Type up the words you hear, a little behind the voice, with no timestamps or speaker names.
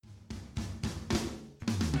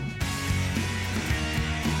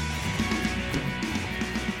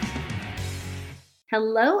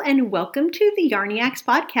Hello and welcome to the Yarniacs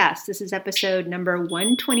podcast. This is episode number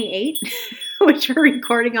 128, which we're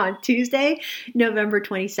recording on Tuesday, November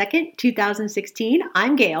 22nd, 2016.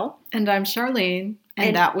 I'm Gail. And I'm Charlene.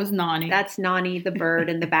 And that was Nani. That's Nani, the bird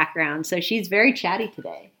in the background. So she's very chatty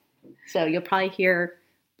today. So you'll probably hear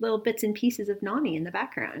little bits and pieces of Nani in the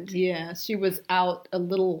background. Yeah, she was out a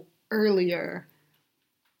little earlier.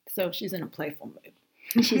 So she's in a playful mood.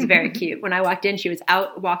 She's very cute. When I walked in, she was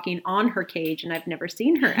out walking on her cage, and I've never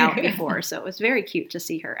seen her out before, so it was very cute to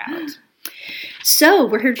see her out. So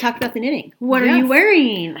we're here to talk about the knitting. What are you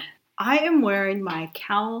wearing? I am wearing my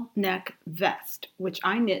cowl neck vest, which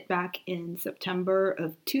I knit back in September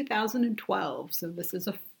of 2012. So this is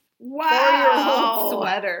a 4-year-old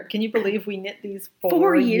sweater. Can you believe we knit these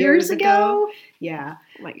 4 years ago? Yeah.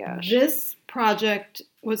 Oh my gosh. This project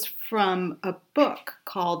was from a book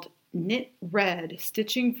called Knit Red,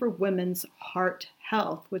 Stitching for Women's Heart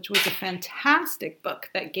Health, which was a fantastic book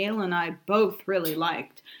that Gail and I both really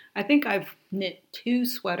liked. I think I've knit 2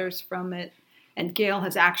 sweaters from it, and Gail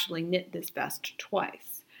has actually knit this vest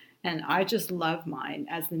twice. And I just love mine.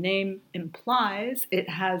 As the name implies, it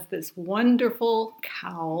has this wonderful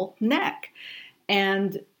cowl neck.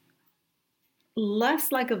 And less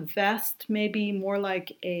like a vest, maybe more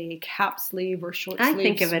like a cap sleeve or short sleeve sweater. I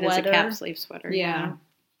think of it as a cap sleeve sweater. Yeah.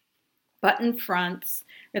 Button fronts.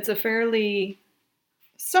 It's a fairly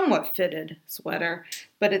somewhat fitted sweater,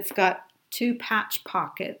 but it's got 2 patch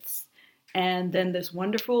pockets and then this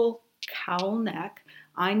wonderful cowl neck.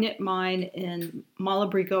 I knit mine in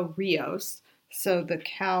Malabrigo Rios, so the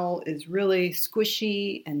cowl is really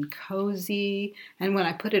squishy and cozy, and when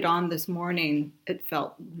I put it on this morning, it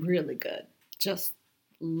felt really good. Just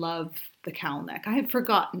love the cowl neck. I had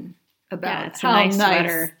forgotten about how nice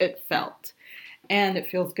sweater it felt. And it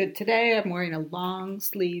feels good today. I'm wearing a long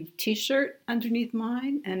sleeve t-shirt underneath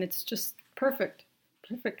mine, and it's just perfect.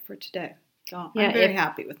 Perfect for today. So I'm very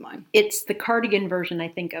happy with mine. It's the cardigan version, I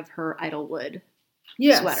think, of her Idlewood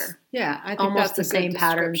sweater. Yeah, I think almost that's the same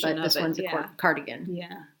pattern, but this one's a cardigan.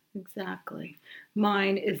 Yeah, exactly.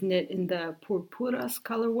 Mine is knit in the Purpuras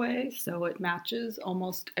colorway, so it matches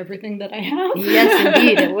almost everything that I have. Yes,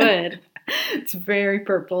 indeed, it would. It's very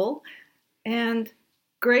purple. And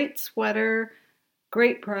great sweater.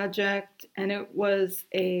 Great project, and it was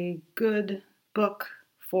a good book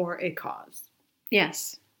for a cause.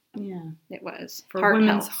 Yes. Yeah. It was. For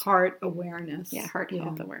women's heart awareness. Yeah, heart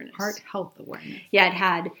health awareness. Heart health awareness. Yeah, it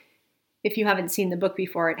had, if you haven't seen the book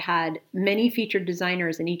before, it had many featured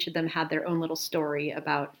designers, and each of them had their own little story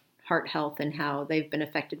about heart health and how they've been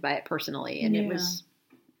affected by it personally, and it was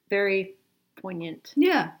very poignant.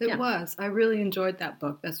 Yeah, it was. I really enjoyed that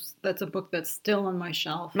book. That's a book that's still on my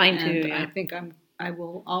shelf. Mine too, yeah. I think I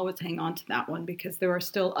will always hang on to that one because there are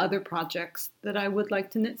still other projects that I would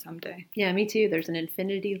like to knit someday. Yeah, me too. There's an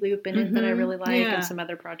infinity loop in it that I really like and some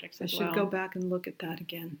other projects as well. I should go back and look at that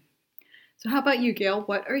again. So how about you, Gail?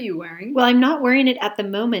 What are you wearing? Well, I'm not wearing it at the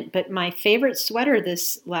moment, but my favorite sweater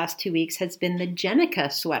this last 2 weeks has been the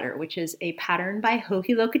Jenica sweater, which is a pattern by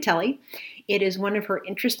Joji Locatelli. It is one of her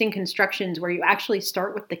interesting constructions where you actually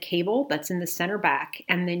start with the cable that's in the center back,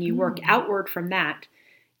 and then you work outward from that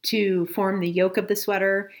to form the yoke of the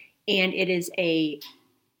sweater, and it is a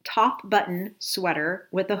top button sweater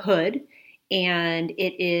with a hood, and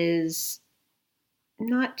it is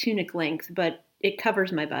not tunic length, but it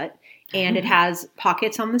covers my butt, and it has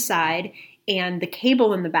pockets on the side, and the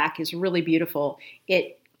cable in the back is really beautiful.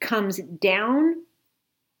 It comes down,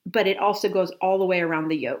 but it also goes all the way around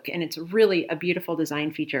the yoke, and it's really a beautiful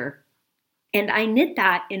design feature. And I knit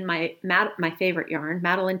that in my favorite yarn,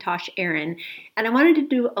 Madelinetosh Aran. And I wanted to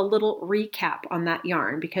do a little recap on that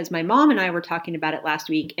yarn because my mom and I were talking about it last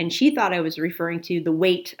week, and she thought I was referring to the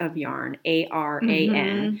weight of yarn,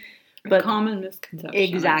 ARAN. But a common misconception.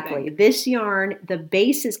 Exactly. This yarn, the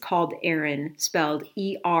base is called Aran, spelled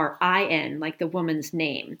ERIN, like the woman's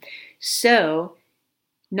name. So,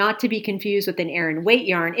 not to be confused with an Aran weight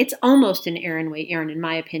yarn, it's almost an Aran weight yarn in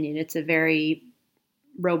my opinion. It's a very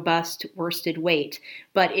robust worsted weight,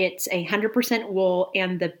 but it's 100% wool,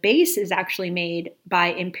 and the base is actually made by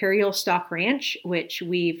Imperial Stock Ranch, which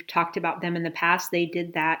we've talked about them in the past. They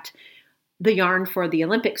did the yarn for the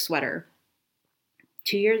Olympic sweater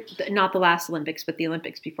 2 years, not the last Olympics, but the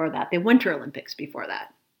Olympics before that, the Winter Olympics before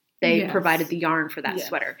that. They provided the yarn for that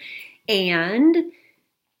sweater. And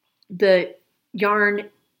the yarn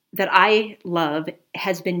that I love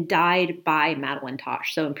has been dyed by Madelinetosh.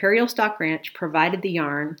 So Imperial Stock Ranch provided the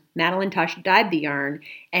yarn, Madelinetosh dyed the yarn,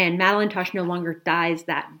 and Madelinetosh no longer dyes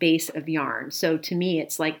that base of yarn. So to me,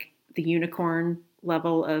 it's like the unicorn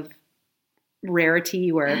level of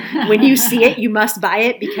rarity where when you see it, you must buy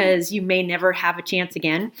it because you may never have a chance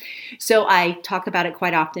again. So I talk about it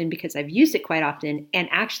quite often because I've used it quite often. And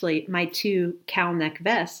actually, my 2 cowl neck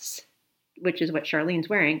vests, which is what Charlene's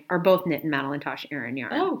wearing, are both knit in Madeline-Tosh Aran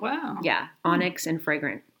yarn. Oh, wow. Yeah, onyx and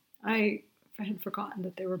fragrant. I had forgotten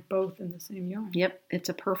that they were both in the same yarn. Yep, it's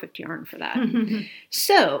a perfect yarn for that.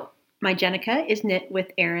 So my Jenica is knit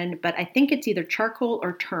with Aran, but I think it's either charcoal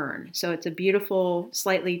or tern. So it's a beautiful,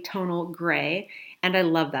 slightly tonal gray, and I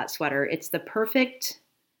love that sweater. It's the perfect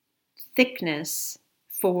thickness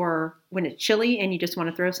for when it's chilly and you just want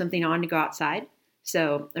to throw something on to go outside.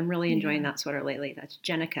 So I'm really enjoying that sweater lately. That's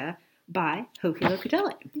Jenica by Hoki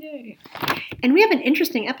Locatelli. Yay. And we have an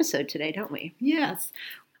interesting episode today, don't we? Yes.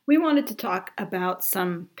 We wanted to talk about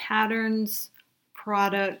some patterns,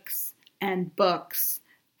 products, and books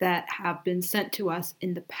that have been sent to us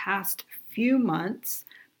in the past few months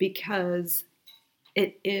because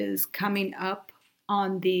it is coming up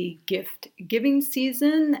on the gift giving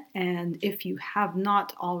season. And if you have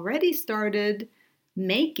not already started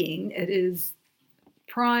making, it is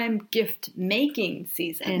prime gift making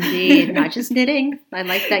season. Indeed. Not just knitting. I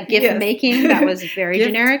like that gift making. That was very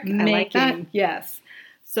generic. I like that. Yes.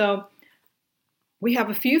 So we have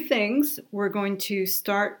a few things. We're going to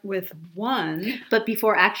start with one. But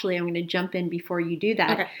before, actually, I'm going to jump in before you do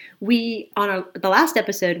that. Okay. We, on the last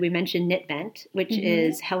episode, we mentioned Knit Vent, which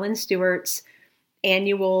is Helen Stewart's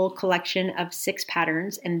annual collection of 6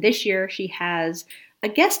 patterns. And this year she has a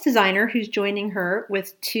guest designer who's joining her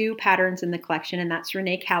with 2 patterns in the collection, and that's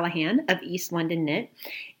Renee Callahan of East London Knit.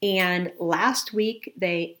 And last week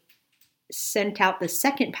they sent out the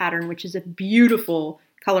second pattern, which is a beautiful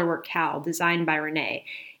colorwork cowl designed by Renee.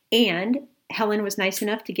 And Helen was nice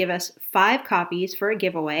enough to give us 5 copies for a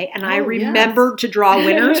giveaway. And I remembered to draw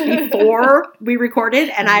winners before we recorded.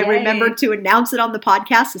 And I remembered to announce it on the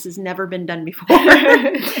podcast. This has never been done before.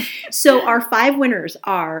 So our 5 winners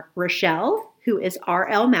are Rochelle, who is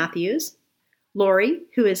R.L. Matthews, Lori,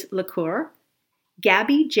 who is LaCour,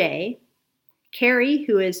 Gabby J, Carrie,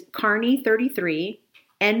 who is Carney 33,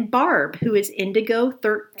 and Barb, who is Indigo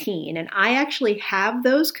 13. And I actually have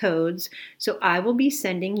those codes, so I will be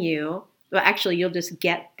sending you, well, actually, you'll just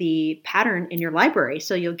get the pattern in your library.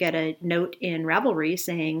 So you'll get a note in Ravelry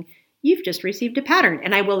saying, you've just received a pattern.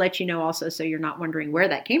 And I will let you know also so you're not wondering where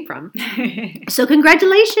that came from. So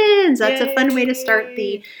congratulations! That's a fun way to start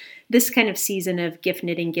this kind of season of gift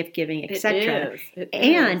knitting, gift giving, etc.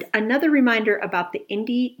 And another reminder about the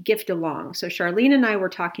Indie Gift Along. So Charlene and I were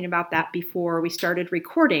talking about that before we started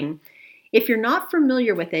recording. If you're not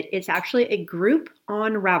familiar with it, it's actually a group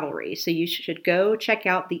on Ravelry. So you should go check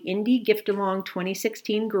out the Indie Gift Along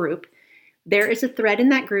 2016 group. There is a thread in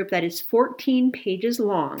that group that is 14 pages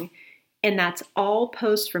long, and that's all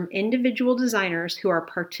posts from individual designers who are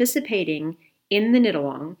participating in the knit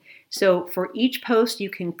along. So for each post, you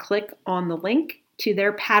can click on the link to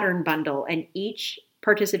their pattern bundle, and each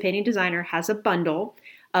participating designer has a bundle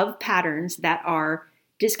of patterns that are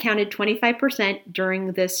discounted 25%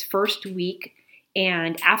 during this first week.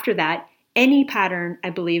 And after that, any pattern,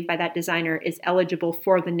 I believe, by that designer is eligible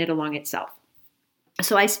for the knit along itself.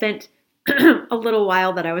 So I spent a little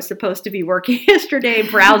while that I was supposed to be working yesterday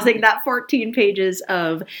browsing that 14 pages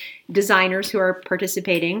of designers who are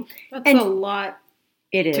participating. That's a lot.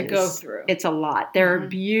 It is. To go through. It's a lot. There are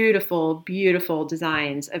beautiful, beautiful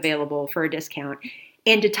designs available for a discount.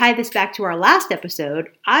 And to tie this back to our last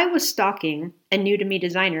episode, I was stalking a new to me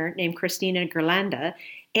designer named Christina Gerlanda,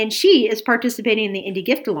 and she is participating in the Indie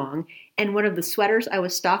Gift Along. And one of the sweaters I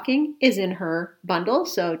was stalking is in her bundle,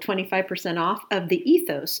 so 25% off of the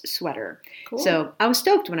Ethos sweater. Cool. So I was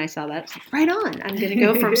stoked when I saw that. It's like, right on. I'm going to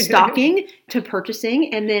go from stalking to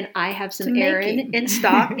purchasing, and then I have some Aran in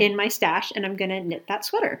stock in my stash, and I'm going to knit that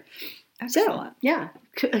sweater. Excellent. So, yeah,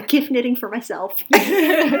 gift knitting for myself.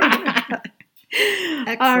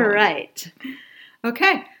 All right.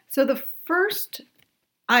 Okay, so the first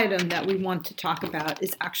item that we want to talk about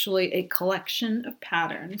is actually a collection of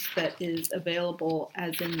patterns that is available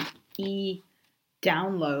as an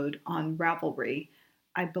e-download on Ravelry.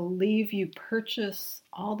 I believe you purchase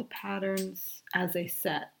all the patterns as a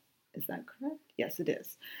set. Is that correct? Yes, it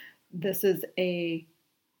is. This is a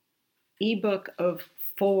ebook of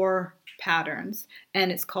 4 patterns, and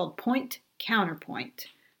it's called Point Counterpoint.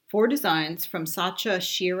 4 designs from Sacha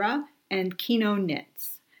Shira and Kino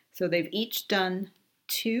Knits. So they've each done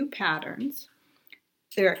 2 patterns.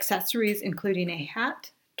 Their accessories including a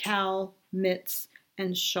hat, cowl, mitts,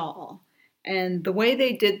 and shawl. And the way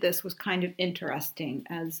they did this was kind of interesting.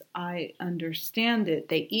 As I understand it,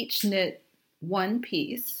 they each knit 1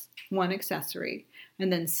 piece, 1 accessory,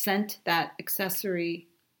 and then sent that accessory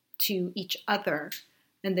to each other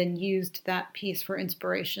and then used that piece for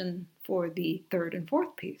inspiration for the third and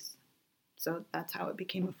fourth piece. So that's how it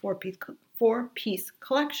became a four-piece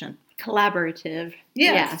collection. Collaborative.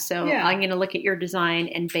 Yes. Yeah. So I'm going to look at your design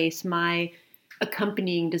and base my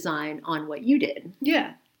accompanying design on what you did.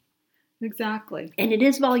 Yeah, exactly. And it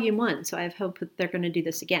is volume 1, so I have hope that they're going to do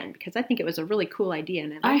this again because I think it was a really cool idea.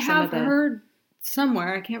 And I have heard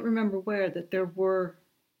somewhere, I can't remember where, that there was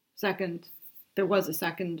a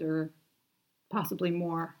second or possibly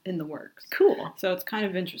more in the works. Cool. So it's kind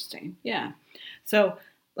of interesting. Yeah. So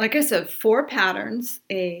like I said, 4 patterns: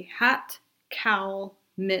 a hat, cowl,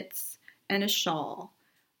 mitts, and a shawl.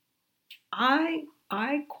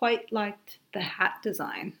 I quite liked the hat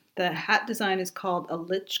design. The hat design is called a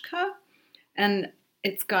lichka, and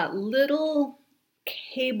it's got little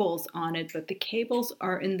cables on it, but the cables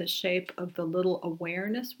are in the shape of the little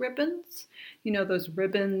awareness ribbons. You know, those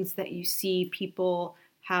ribbons that you see people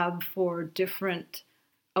have for different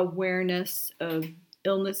awareness of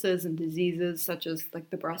illnesses and diseases, such as like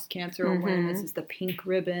the breast cancer awareness is the pink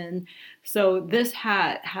ribbon. So this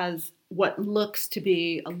hat has what looks to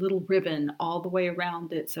be a little ribbon all the way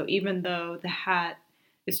around it. So even though the hat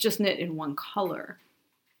is just knit in one color,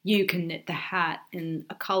 you can knit the hat in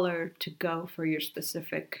a color to go for your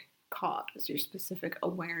specific cause, your specific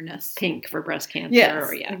awareness. Pink for breast cancer.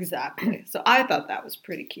 Yes, exactly. So I thought that was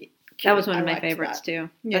pretty cute. That was one of my favorites too.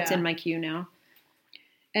 Yeah. That's in my queue now.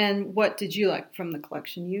 And what did you like from the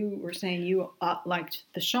collection? You were saying you liked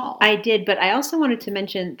the shawl. I did, but I also wanted to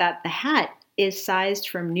mention that the hat is sized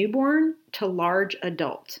from newborn to large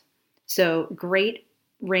adult. So great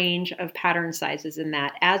range of pattern sizes in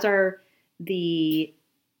that, as are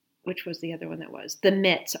which was the other one that was? The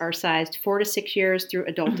mitts are sized 4 to 6 years through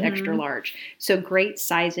adult extra large. So great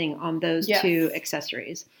sizing on those 2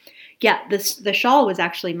 accessories. Yeah, the shawl was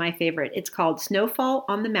actually my favorite. It's called Snowfall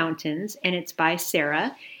on the Mountains, and it's by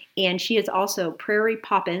Sarah. And she is also Prairie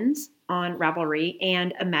Poppins on Ravelry,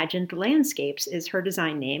 and Imagined Landscapes is her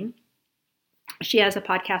design name. She has a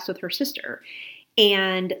podcast with her sister.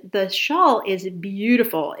 And the shawl is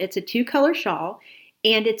beautiful. It's a 2-color shawl,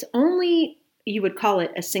 and it's only, you would call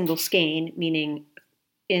it a single skein, meaning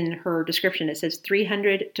in her description it says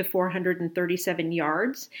 300 to 437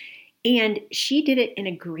 yards. And she did it in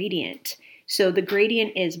a gradient. So the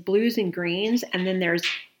gradient is blues and greens, and then there's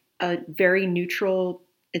a very neutral,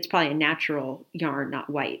 it's probably a natural yarn, not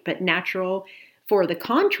white, but natural for the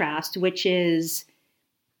contrast, which is,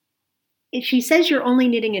 she says you're only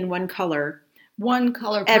knitting in one color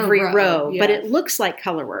per every row, yes. But it looks like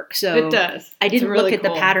color work. So it does. I didn't really look at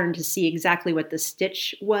cool. the pattern to see exactly what the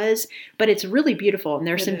stitch was, but it's really beautiful. And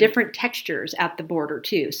there's some different textures at the border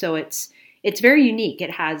too. So it's very unique. It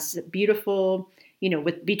has beautiful,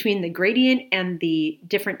 between the gradient and the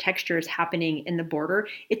different textures happening in the border,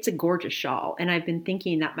 it's a gorgeous shawl. And I've been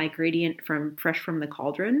thinking that my gradient from Fresh from the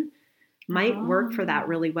Cauldron might work for that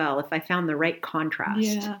really well if I found the right contrast.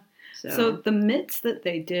 Yeah. So the mitts that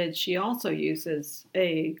they did, she also uses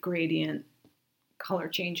a gradient color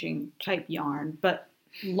changing type yarn, but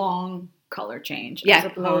long color change as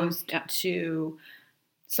opposed to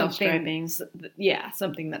something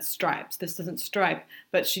that stripes. This doesn't stripe,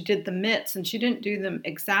 but she did the mitts, and she didn't do them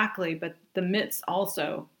exactly, but the mitts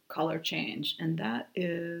also color change, and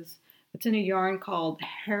it's in a yarn called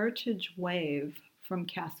Heritage Wave from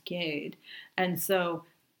Cascade. And so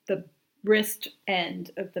the wrist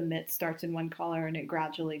end of the mitt starts in one color and it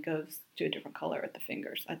gradually goes to a different color at the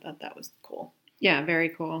fingers. I thought that was cool. Yeah, very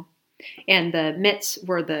cool. And the mitts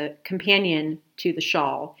were the companion to the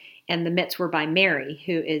shawl. And the mitts were by Mary,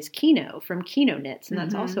 who is Kino from Kino Knits. And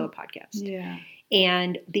that's also a podcast. Yeah.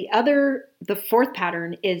 And the fourth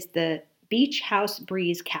pattern is the Beach House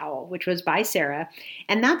Breeze Cowl, which was by Sarah.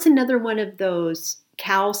 And that's another one of those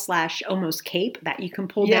cowl / almost cape that you can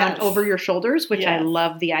pull down over your shoulders, which I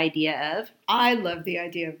love the idea of. I love the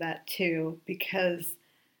idea of that too, because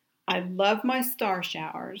I love my star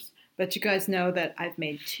showers. But you guys know that I've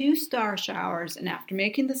made 2 star showers, and after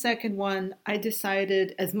making the second one, I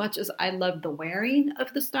decided, as much as I love the wearing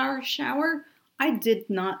of the star shower, I did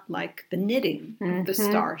not like the knitting of the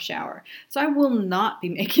star shower. So I will not be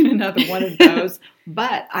making another one of those,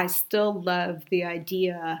 but I still love the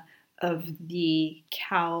idea of the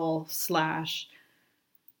cowl /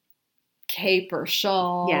 cape or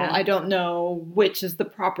shawl. Yeah. I don't know which is the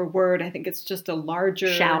proper word. I think it's just a larger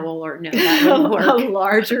shawl, or no, that wouldn't work. A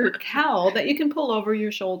larger cowl that you can pull over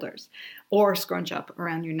your shoulders or scrunch up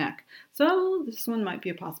around your neck. So this one might be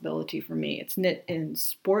a possibility for me. It's knit in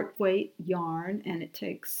sport weight yarn, and it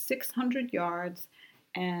takes 600 yards.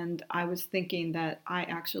 And I was thinking that I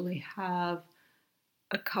actually have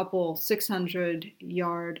a couple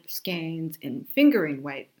 600-yard skeins in fingering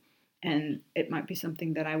weight. And it might be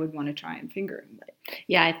something that I would want to try in fingering weight.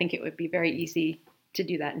 Yeah, I think it would be very easy to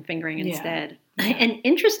do that in fingering instead. Yeah. And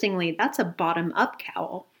interestingly, that's a bottom-up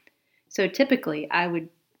cowl. So typically,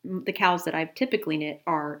 the cowls that I've typically knit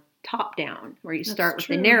are top down, where you start with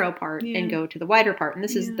the narrow part and go to the wider part. And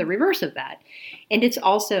this is the reverse of that. And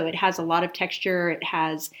it has a lot of texture. It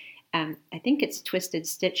has, I think it's twisted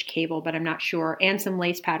stitch cable, but I'm not sure, and some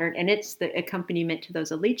lace pattern. And it's the accompaniment to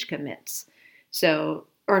those Alichka mitts. So,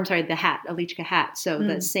 or I'm sorry, the hat, Alichka hat. So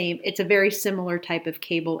the same, it's a very similar type of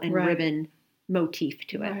cable and ribbon motif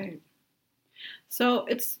to it. Right. So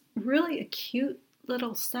it's really a cute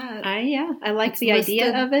little set. I like the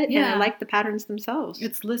idea of it, and I like the patterns themselves.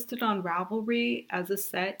 It's listed on Ravelry as a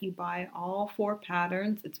set. You buy all 4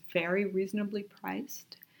 patterns. It's very reasonably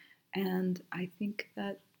priced. And I think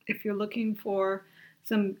that if you're looking for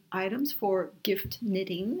some items for gift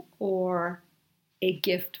knitting or a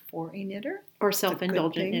gift for a knitter, or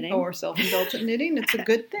self-indulgent knitting. It's a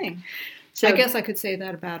good thing. So I guess I could say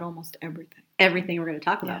that about almost everything. Everything we're going to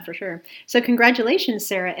talk about, for sure. So congratulations,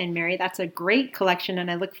 Sarah and Mary. That's a great collection,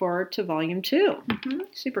 and I look forward to volume 2. Mm-hmm.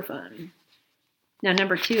 Super fun. Now,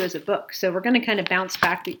 number 2 is a book. So we're going to kind of bounce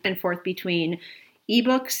back and forth between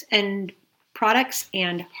ebooks and products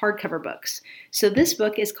and hardcover books. So this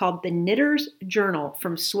book is called The Knitter's Journal,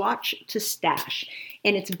 From Swatch to Stash.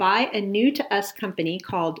 And it's by a new-to-us company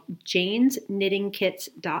called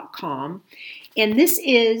Jane'sKnittingKits.com. And this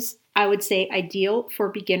is, I would say, ideal for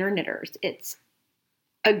beginner knitters. It's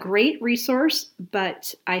a great resource,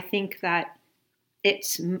 but I think that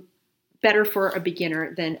it's better for a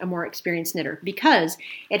beginner than a more experienced knitter because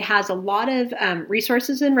it has a lot of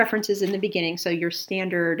resources and references in the beginning. So your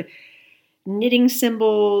standard knitting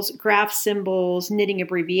symbols, graph symbols, knitting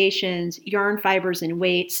abbreviations, yarn fibers and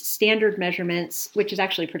weights, standard measurements, which is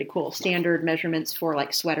actually pretty cool. Standard measurements for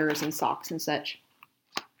like sweaters and socks and such.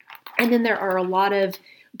 And then there are a lot of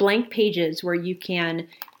blank pages where you can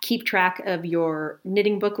keep track of your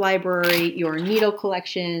knitting book library, your needle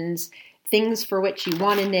collections, things for which you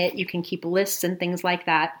want to knit. You can keep lists and things like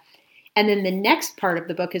that. And then the next part of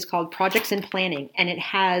the book is called Projects and Planning, and it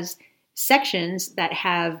has sections that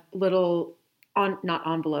have little, not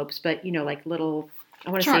envelopes, but, like little,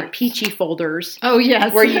 I want to say peachy folders. Oh,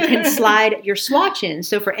 yes. Where you can slide your swatch in.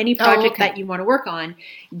 So for any project that you want to work on,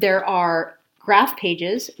 there are graph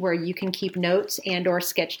pages where you can keep notes and or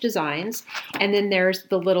sketch designs. And then there's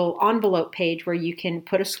the little envelope page where you can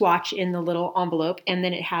put a swatch in the little envelope. And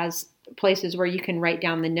then it has places where you can write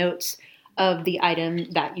down the notes of the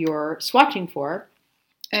item that you're swatching for.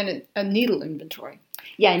 And a needle inventory.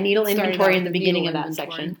 Yeah, needle inventory in the beginning of that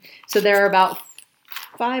section. So there are about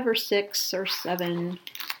 6 or 7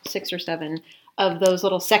 of those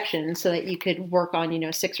little sections so that you could work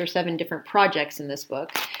on, 6 or 7 different projects in this book.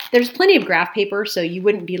 There's plenty of graph paper, so you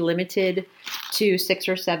wouldn't be limited to 6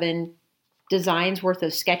 or 7 designs worth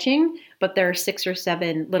of sketching, but there are 6 or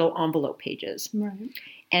 7 little envelope pages. Right.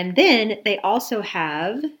 And then they also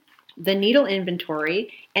have the needle inventory,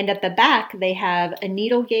 and at the back they have a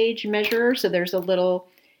needle gauge measurer. So there's a little,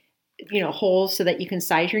 holes so that you can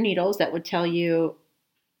size your needles. That would tell you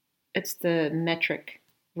it's the metric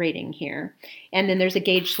rating here. And then there's a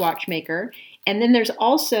gauge swatch maker. And then there's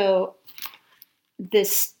also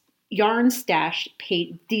this yarn stash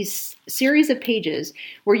page, these series of pages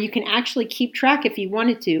where you can actually keep track, if you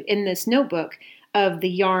wanted to, in this notebook of the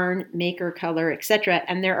yarn, maker, color, etc.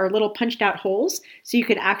 And there are little punched out holes, so you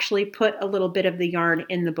could actually put a little bit of the yarn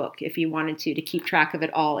in the book if you wanted to keep track of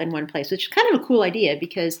it all in one place, which is kind of a cool idea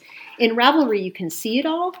because in Ravelry you can see it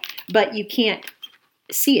all, but you can't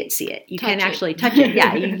see it. You can't actually touch it.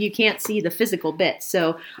 Yeah, you can't see the physical bits.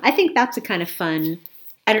 So I think that's a kind of fun.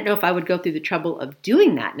 I don't know if I would go through the trouble of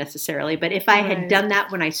doing that necessarily, but if I had done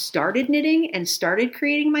that when I started knitting and started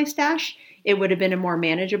creating my stash, it would have been a more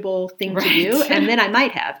manageable thing to do, and then I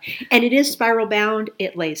might have. And it is spiral bound,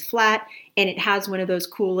 it lays flat, and it has one of those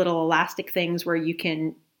cool little elastic things where you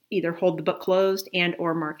can either hold the book closed and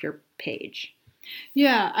or mark your page.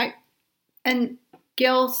 Yeah, and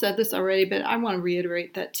Gail said this already, but I want to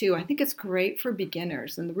reiterate that too. I think it's great for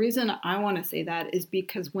beginners. And the reason I want to say that is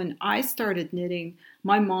because when I started knitting,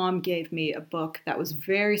 my mom gave me a book that was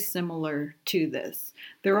very similar to this.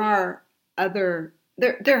 There are other...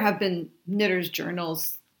 There have been knitters'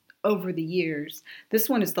 journals over the years. This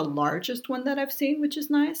one is the largest one that I've seen, which is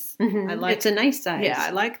nice. Mm-hmm. It's a nice size. Yeah, I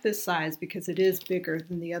like this size because it is bigger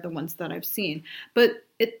than the other ones that I've seen. But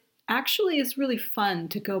it actually is really fun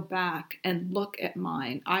to go back and look at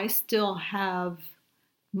mine. I still have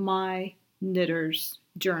my knitter's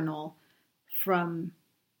journal from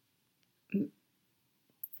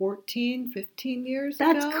 14, 15 years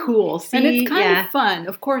That's ago. cool. See, and it's kind of fun.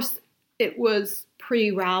 Of course, it was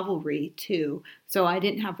pre-Ravelry too, so I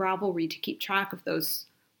didn't have Ravelry to keep track of those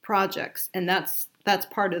projects, and that's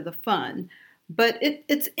part of the fun. But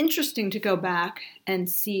it's interesting to go back and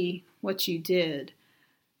see what you did.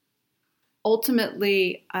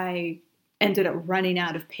 Ultimately, I ended up running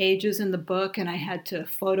out of pages in the book, and I had to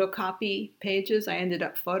photocopy pages. I ended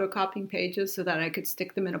up photocopying pages so that I could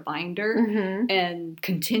stick them in a binder and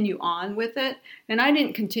continue on with it. And I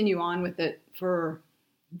didn't continue on with it for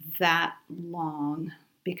that long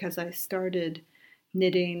because I started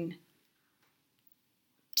knitting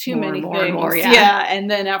too many things. Yeah. And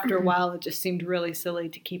then after a while, it just seemed really silly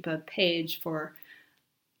to keep a page for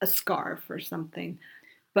a scarf or something.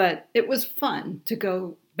 But it was fun to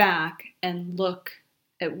go back and look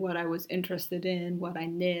at what I was interested in, what I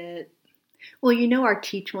knit. Well, you know our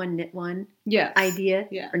teach one, knit one idea?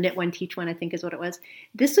 Yeah. Or knit one, teach one, I think is what it was.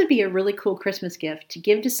 This would be a really cool Christmas gift to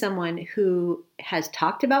give to someone who has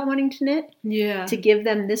talked about wanting to knit. Yeah. To give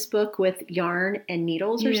them this book with yarn and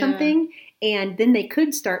needles or something. And then they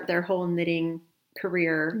could start their whole knitting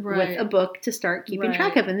career with a book to start keeping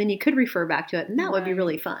track of. And then you could refer back to it. And that would be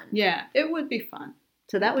really fun. Yeah, it would be fun.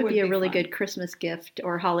 So that would be a really good Christmas gift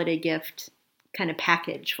or holiday gift kind of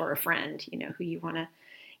package for a friend, you know, who you want to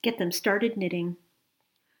get them started knitting.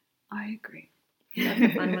 I agree. That's a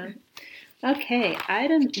fun one. Okay,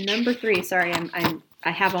 item number 3. Sorry,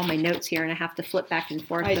 I have all my notes here and I have to flip back and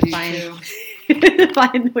forth to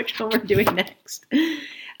find which one we're doing next.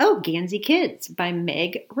 Oh, Gansey Kids by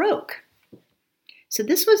Meg Roke. So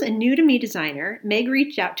this was a new to me designer. Meg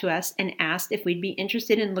reached out to us and asked if we'd be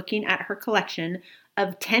interested in looking at her collection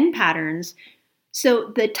of 10 patterns.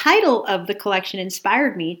 So the title of the collection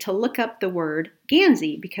inspired me to look up the word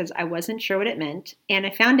Gansey because I wasn't sure what it meant. And I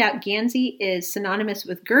found out Gansey is synonymous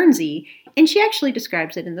with Guernsey, and she actually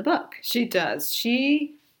describes it in the book. She does.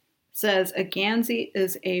 She says a Gansey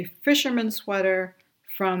is a fisherman's sweater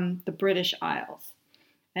from the British Isles.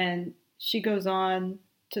 And she goes on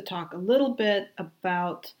to talk a little bit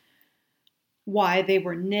about why they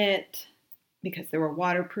were knit, because they were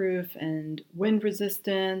waterproof and wind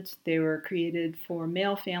resistant. They were created for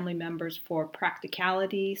male family members for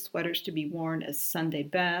practicality, sweaters to be worn as Sunday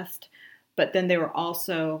best, but then they were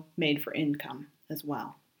also made for income as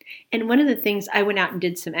well. And one of the things, I went out and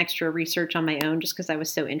did some extra research on my own just because I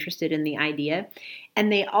was so interested in the idea.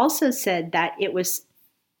 And they also said that it was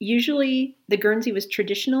usually, the Guernsey was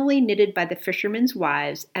traditionally knitted by the fishermen's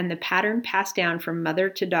wives and the pattern passed down from mother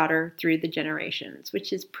to daughter through the generations,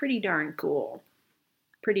 which is pretty darn cool.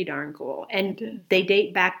 Pretty darn cool. And they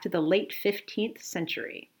date back to the late 15th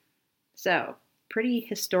century. So, pretty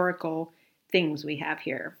historical things we have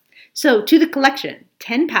here. So, to the collection,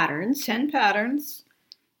 10 patterns. 10 patterns.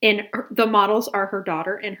 And the models are her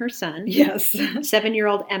daughter and her son. Yes.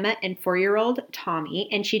 7-year-old Emma and 4-year-old Tommy.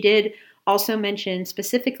 And she did also mention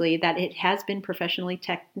specifically that it has been professionally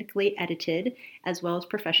technically edited as well as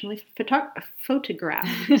professionally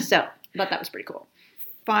photographed. So, I thought that was pretty cool.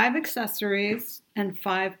 5 accessories and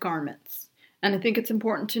 5 garments. And I think it's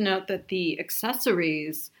important to note that the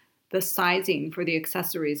accessories, the sizing for the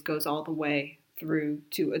accessories goes all the way through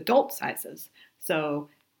to adult sizes. So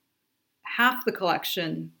half the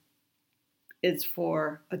collection is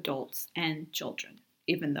for adults and children,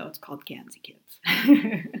 even though it's called Gansey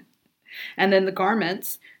Kids. And then the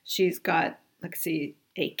garments, she's got, let's see,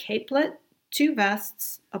 a capelet, 2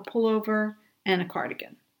 vests, a pullover, and a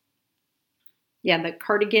cardigan. Yeah, the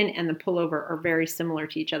cardigan and the pullover are very similar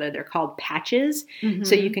to each other. They're called patches. Mm-hmm.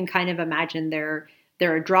 So you can kind of imagine they're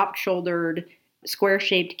a drop-shouldered,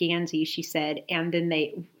 square-shaped Gansey, she said, and then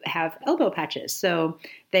they have elbow patches. So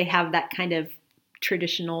they have that kind of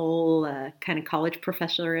traditional kind of college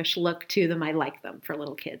professor-ish look to them. I like them for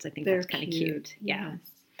little kids. I think that's kind of cute. Yeah. Yes.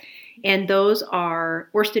 And those are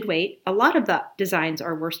worsted weight. A lot of the designs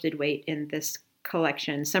are worsted weight in this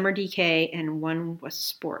collection. Some are DK and one was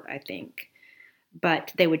sport, I think.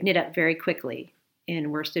 But they would knit up very quickly in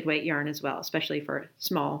worsted weight yarn as well, especially for a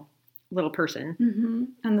small little person. Mm-hmm.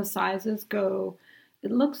 And the sizes go,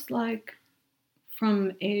 it looks like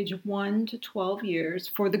from age 1 to 12 years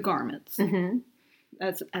for the garments. Mm-hmm.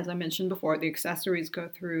 As I mentioned before, the accessories go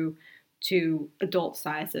through to adult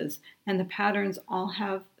sizes. And the patterns all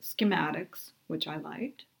have schematics, which I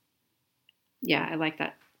liked. Yeah, I like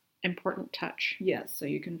that important touch. Yes, so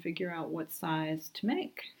you can figure out what size to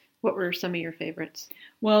make. What were some of your favorites?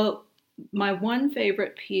 Well, my one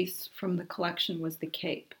favorite piece from the collection was the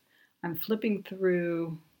cape. I'm flipping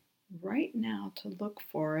through right now to look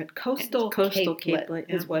for it. Coastal Capelet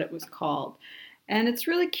is what it was called. And it's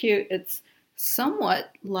really cute. It's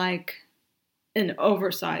somewhat like an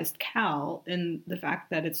oversized cowl in the fact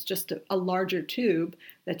that it's just a larger tube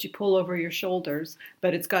that you pull over your shoulders,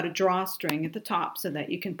 but it's got a drawstring at the top so that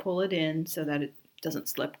you can pull it in so that it doesn't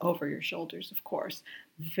slip over your shoulders, of course.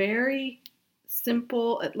 Very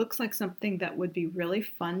simple. It looks like something that would be really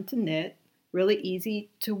fun to knit, really easy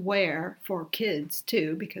to wear for kids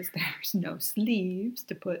too, because there's no sleeves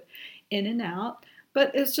to put in and out,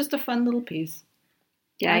 but it's just a fun little piece.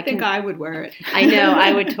 Yeah, I think I would wear it. I know,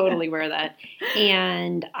 I would totally wear that.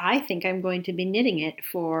 And I think I'm going to be knitting it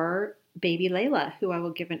for baby Layla, who I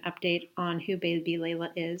will give an update on who baby Layla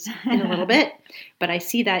is in a little bit. But I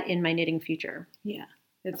see that in my knitting future. Yeah,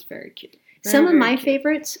 it's very cute. Some of my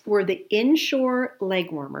favorites were the inshore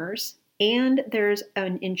leg warmers, and there's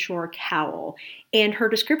an inshore cowl. And her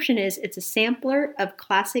description is it's a sampler of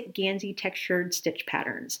classic Gansey textured stitch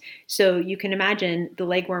patterns. So you can imagine the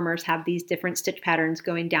leg warmers have these different stitch patterns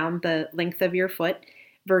going down the length of your foot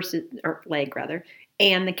or leg rather.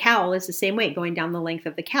 And the cowl is the same way, going down the length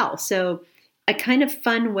of the cowl. So a kind of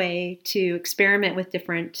fun way to experiment with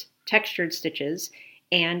different textured stitches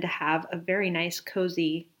and to have a very nice,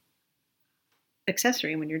 cozy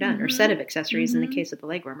accessory when you're done, or set of accessories in the case of the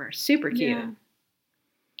leg warmer. Super cute. Yeah.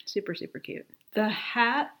 Super, super cute. The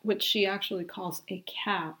hat, which she actually calls a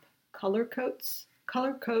cap, Color Coats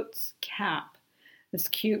cap, is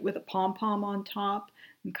cute with a pom-pom on top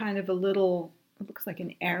and kind of a little, it looks like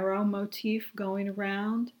an arrow motif going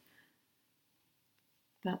around.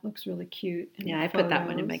 That looks really cute. Yeah, I put that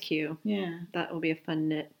one in my queue. Yeah. That will be a fun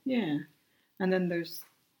knit. Yeah. And then there's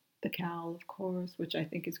the cowl, of course, which I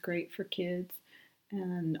think is great for kids.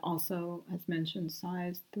 And also, as mentioned,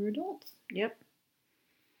 sized through adults. Yep.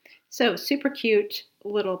 So super cute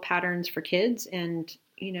little patterns for kids. And,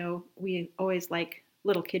 you know, we always like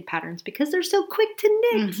little kid patterns because they're so quick to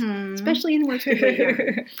knit, especially in worsted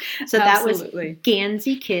weight. So that was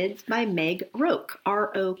Gansey Kids by Meg Roke.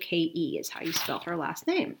 R-O-K-E is how you spell her last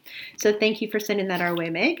name. So thank you for sending that our way,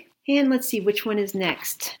 Meg. And let's see, which one is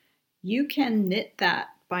next? You Can Knit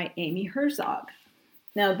That by Amy Herzog.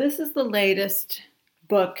 Now, this is the latest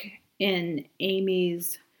book in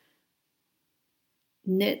Amy's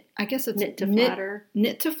Knit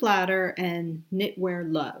to Flatter and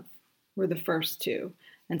Knitwear Love were the first two.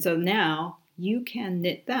 And so now You Can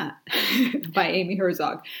Knit That by Amy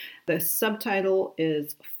Herzog. The subtitle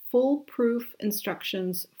is Foolproof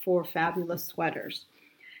Instructions for Fabulous Sweaters.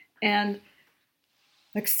 And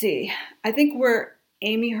let's see, I think where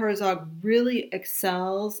Amy Herzog really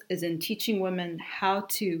excels is in teaching women how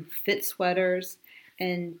to fit sweaters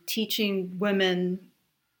and teaching women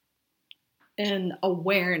an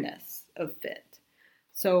awareness of fit.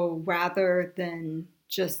 So rather than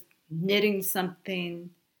just knitting something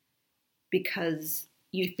because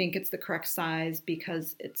you think it's the correct size,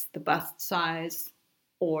 because it's the bust size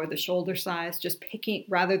or the shoulder size,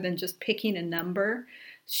 rather than just picking a number,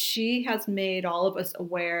 she has made all of us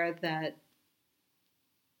aware that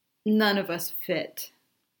none of us fit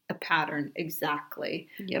a pattern exactly,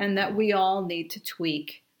 and that we all need to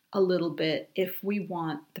tweak a little bit if we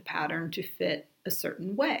want the pattern to fit a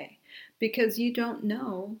certain way, because you don't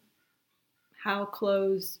know how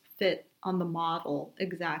clothes fit on the model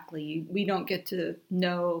exactly. We don't get to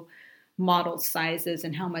know model sizes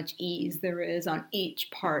and how much ease there is on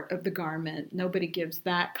each part of the garment. Nobody gives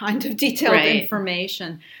that kind of detailed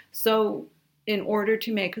information. So in order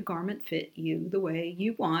to make a garment fit you the way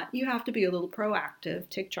you want, you have to be a little proactive,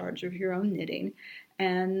 take charge of your own knitting,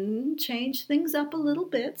 and change things up a little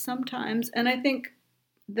bit sometimes. And I think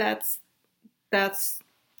that's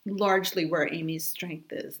largely where Amy's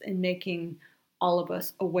strength is, in making all of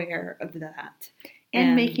us aware of that.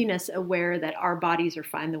 And making us aware that our bodies are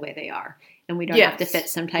fine the way they are. And we don't have to fit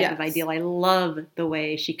some type of ideal. I love the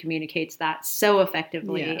way she communicates that so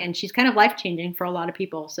effectively. Yeah. And she's kind of life-changing for a lot of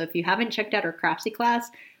people. So if you haven't checked out her Craftsy class,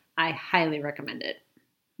 I highly recommend it.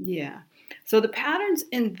 Yeah. So the patterns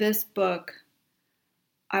in this book,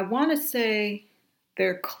 I want to say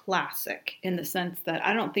they're classic in the sense that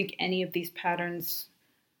I don't think any of these patterns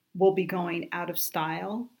will be going out of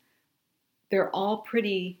style. They're all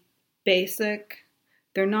pretty basic.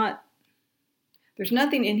 There's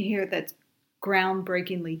nothing in here that's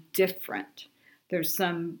groundbreakingly different. There's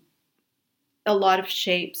a lot of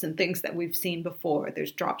shapes and things that we've seen before.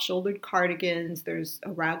 There's drop-shouldered cardigans. There's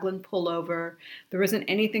a raglan pullover. There isn't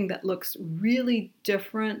anything that looks really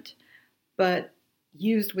different, but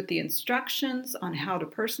used with the instructions on how to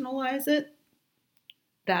personalize it,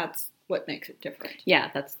 that's what makes it different.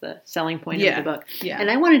 Yeah, that's the selling point of the book. Yeah.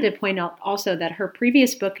 And I wanted to point out also that her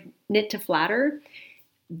previous book, Knit to Flatter,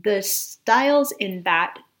 the styles in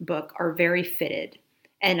that book are very fitted.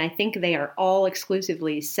 And I think they are all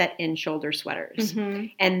exclusively set in shoulder sweaters. Mm-hmm.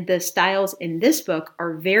 And the styles in this book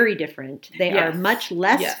are very different. They are much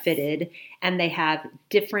less fitted, and they have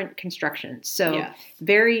different constructions. So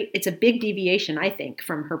it's a big deviation, I think,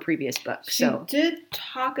 from her previous book. She did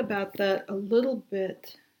talk about that a little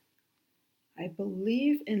bit. I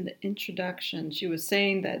believe in the introduction, she was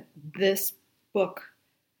saying that this book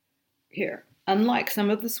here, unlike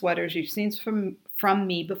some of the sweaters you've seen from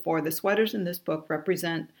me before, the sweaters in this book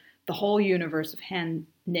represent the whole universe of hand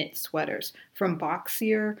knit sweaters, from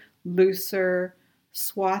boxier, looser,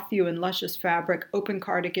 swath you in luscious fabric, open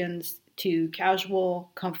cardigans, to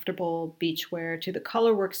casual, comfortable beachwear, to the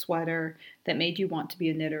colorwork sweater that made you want to be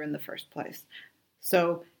a knitter in the first place.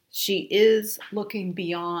 So she is looking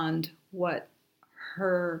beyond what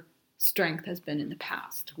her strength has been in the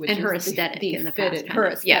past, which and is her aesthetic in the past. Her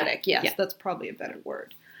aesthetic, yes, that's probably a better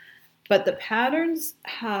word. But the patterns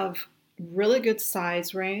have really good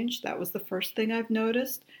size range. That was the first thing I've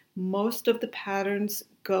noticed. Most of the patterns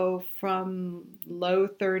go from low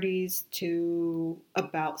 30s to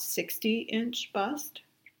about 60-inch bust.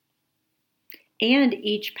 And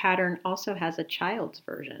each pattern also has a child's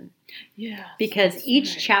version. Yeah. Because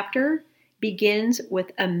each chapter begins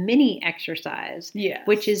with a mini exercise,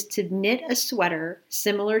 which is to knit a sweater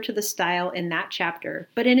similar to the style in that chapter,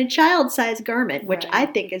 but in a child-sized garment, which I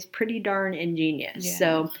think is pretty darn ingenious. Yeah.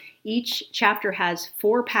 So each chapter has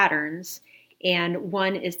 4 patterns, and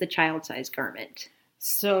one is the child-sized garment.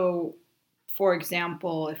 So, for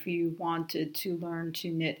example, if you wanted to learn to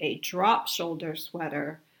knit a drop shoulder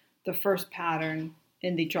sweater, the first pattern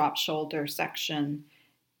in the drop shoulder section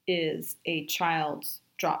is a child's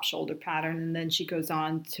drop shoulder pattern, and then she goes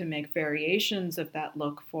on to make variations of that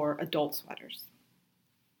look for adult sweaters.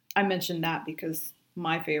 I mentioned that because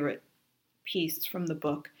my favorite piece from the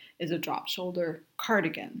book is a drop shoulder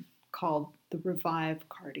cardigan called the Revive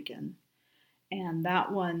cardigan. And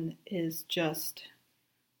that one is just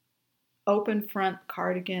open front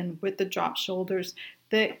cardigan with the drop shoulders.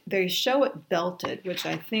 They show it belted, which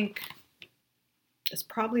I think is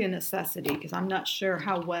probably a necessity because I'm not sure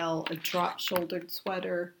how well a drop-shouldered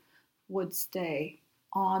sweater would stay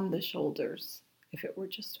on the shoulders if it were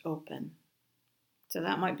just open. So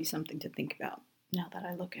that might be something to think about now that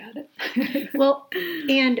I look at it. Well,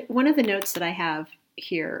 and one of the notes that I have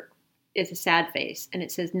here is a sad face, and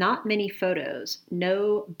it says, not many photos,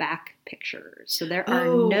 no back pictures. So there are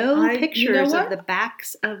no pictures of the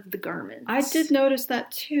backs of the garments. I did notice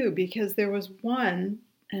that too, because there was one,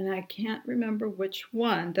 and I can't remember which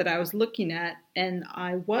one, that I was looking at, and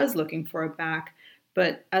I was looking for a back,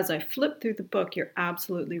 but as I flipped through the book, you're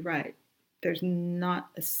absolutely right. There's not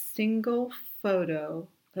a single photo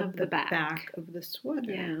of the back of the sweater.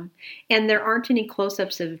 Yeah. And there aren't any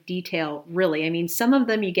close-ups of detail, really. I mean, some of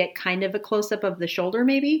them you get kind of a close-up of the shoulder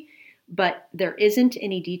maybe, but there isn't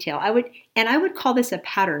any detail. I would call this a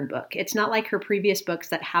pattern book. It's not like her previous books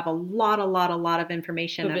that have a lot of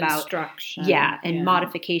information about instruction. And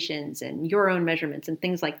modifications and your own measurements and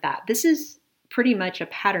things like that. This is pretty much a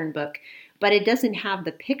pattern book, but it doesn't have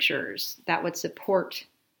the pictures that would support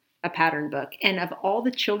a pattern book. And of all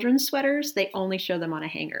the children's sweaters, they only show them on a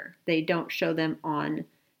hanger. They don't show them on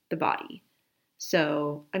the body.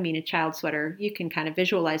 So, I mean, a child sweater, you can kind of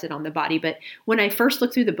visualize it on the body. But when I first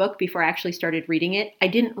looked through the book before I actually started reading it, I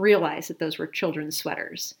didn't realize that those were children's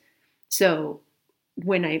sweaters. So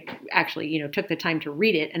when I actually, took the time to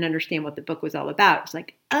read it and understand what the book was all about, it's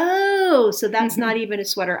like, oh, so that's not even a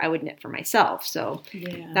sweater I would knit for myself. So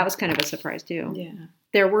that was kind of a surprise too. Yeah.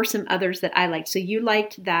 There were some others that I liked. So you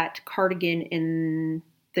liked that cardigan in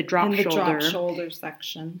the drop shoulder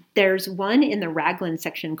section. There's one in the raglan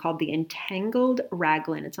section called the Entangled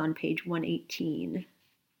Raglan. It's on page 118.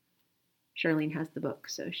 Charlene has the book,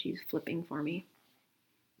 so she's flipping for me.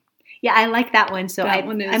 Yeah, I like that one. So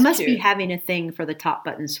I must be having a thing for the top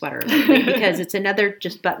button sweater lately, because it's another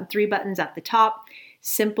just 3 buttons at the top.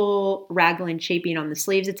 Simple raglan shaping on the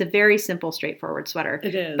sleeves. It's a very simple, straightforward sweater.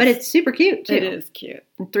 It is. But it's super cute, too. It is cute.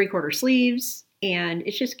 3/4 sleeves, and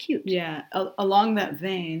it's just cute. Yeah. Along that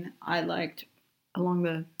vein, I liked, along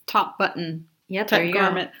the top button type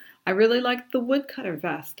garment, I really liked the woodcutter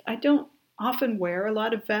vest. I don't often wear a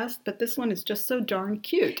lot of vests, but this one is just so darn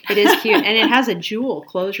cute. It is cute, and it has a jewel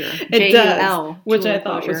closure. It does, J-U-L, which I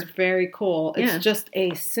thought was very cool. It's just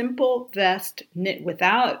a simple vest knit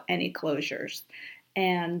without any closures.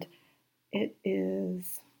 And it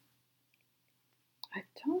is, I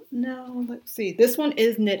don't know, let's see. This one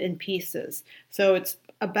is knit in pieces. So it's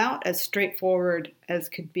about as straightforward as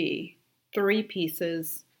could be. 3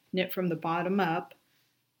 pieces knit from the bottom up,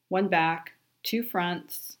 1 back, 2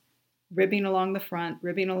 fronts, ribbing along the front,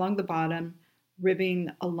 ribbing along the bottom, ribbing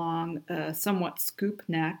along a somewhat scoop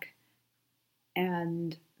neck,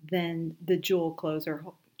 and then the jewel closure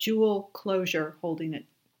holding it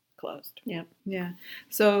closed. Yep. Yeah.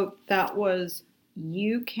 So that was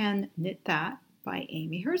You Can Knit That by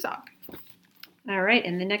Amy Herzog. All right,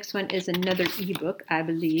 and the next one is another ebook, I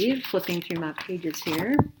believe. Flipping through my pages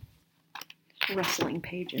here. Rustling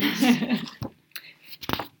pages.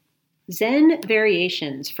 Zen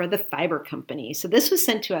Variations for the Fiber Company. So this was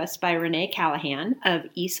sent to us by Renee Callahan of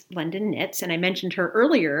East London Knits, and I mentioned her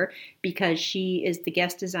earlier because she is the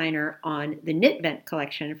guest designer on the Knit Vent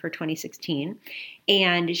collection for 2016,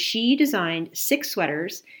 and she designed 6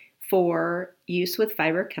 sweaters for use with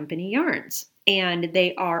Fiber Company yarns. And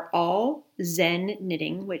they are all Zen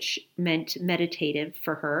knitting, which meant meditative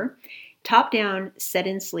for her. Top-down,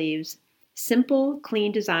 set-in sleeves, simple,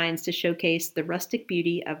 clean designs to showcase the rustic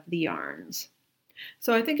beauty of the yarns.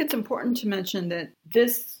 So I think it's important to mention that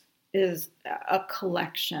this is a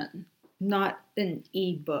collection, not an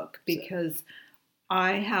ebook, because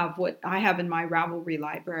what I have in my Ravelry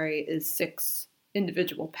library is 6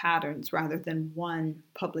 individual patterns rather than one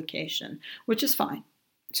publication, which is fine.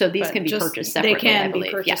 So these can be purchased separately. They can be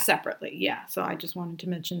purchased separately, yeah. So I just wanted to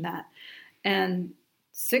mention that. And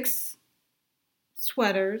 6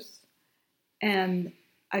 sweaters. And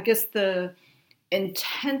I guess the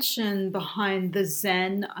intention behind the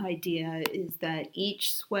Zen idea is that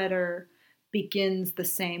each sweater begins the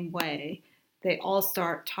same way. They all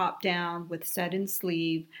start top down with set-in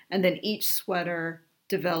sleeve, and then each sweater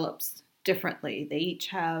develops differently. They each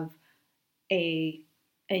have a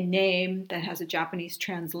name that has a Japanese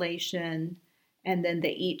translation, and then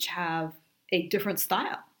they each have a different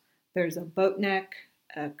style. There's a boat neck,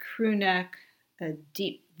 a crew neck, a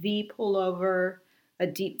deep V pullover, a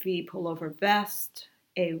deep V pullover vest,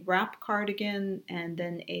 a wrap cardigan, and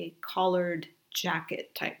then a collared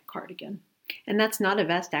jacket type cardigan. And that's not a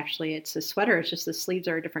vest, actually. It's a sweater. It's just the sleeves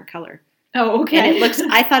are a different color. Oh, okay. And it looks,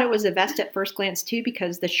 I thought it was a vest at first glance too,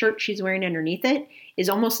 because the shirt she's wearing underneath it is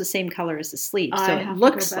almost the same color as the sleeves. So it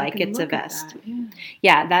looks like it's a vest.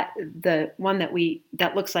 Yeah, the one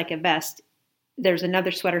that looks like a vest, there's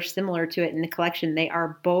another sweater similar to it in the collection. They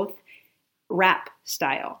are both wrap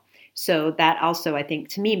style. So that also, I think,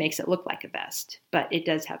 to me makes it look like a vest, but it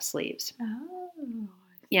does have sleeves. Oh.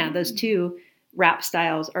 Yeah, those 2 wrap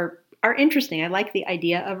styles are interesting. I like the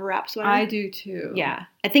idea of a wrap sweater. I do too. Yeah.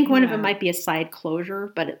 I think one of them might be a side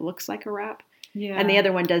closure, but it looks like a wrap. Yeah. And the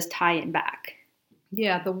other one does tie in back.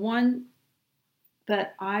 Yeah, the one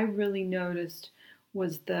that I really noticed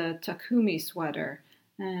was the Takumi sweater.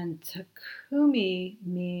 And Takumi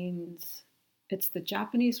means, it's the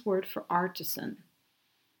Japanese word for artisan,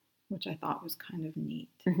 which I thought was kind of neat.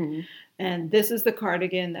 Mm-hmm. And this is the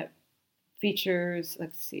cardigan that features,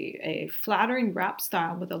 a flattering wrap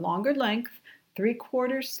style with a longer length,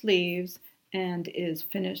 3/4 sleeves, and is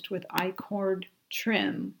finished with I-cord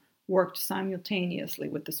trim worked simultaneously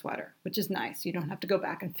with the sweater, which is nice. You don't have to go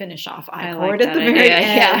back and finish off I-cord at the very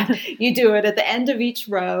end. Yeah. You do it at the end of each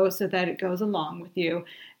row so that it goes along with you.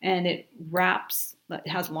 And it wraps, it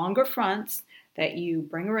has longer fronts that you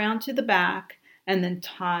bring around to the back and then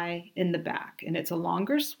tie in the back. And it's a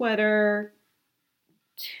longer sweater,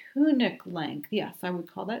 tunic length. Yes, I would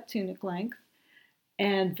call that tunic length.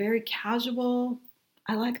 And very casual.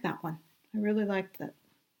 I like that one. I really liked that.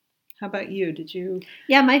 How about you? Did you?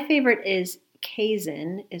 Yeah, my favorite is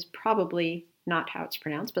Kaizen, is probably not how it's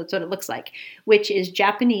pronounced, but it's what it looks like, which is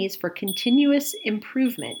Japanese for continuous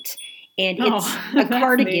improvement. And it's a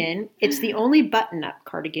cardigan. Neat. It's the only button-up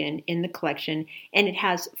cardigan in the collection, and it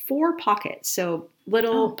has 4 pockets. So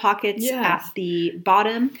little pockets at the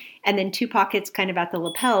bottom, and then 2 pockets kind of at the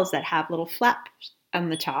lapels that have little flaps on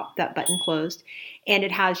the top that button closed. And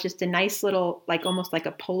it has just a nice little, almost like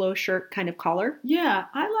a polo shirt kind of collar. Yeah,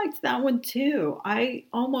 I liked that one too. I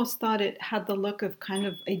almost thought it had the look of kind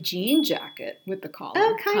of a jean jacket with the collar.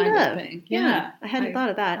 Oh, kind of thing. Yeah, I hadn't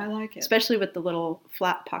thought of that. I like it. Especially with the little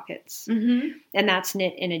flat pockets. Mm-hmm. And that's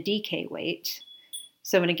knit in a DK weight.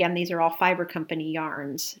 So, and again, these are all Fiber Company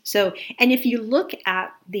yarns. So, and if you look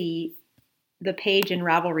at the page in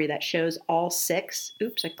Ravelry that shows all 6,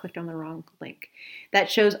 oops, I clicked on the wrong link, that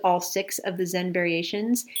shows all 6 of the Zen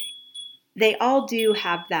variations, they all do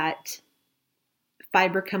have that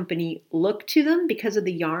Fiber Company look to them because of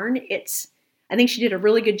the yarn. I think she did a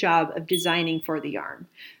really good job of designing for the yarn.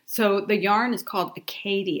 So the yarn is called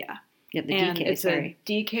Acadia. Yeah, the and DK, it's a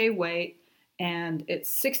DK weight, and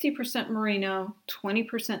it's 60% merino,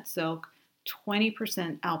 20% silk,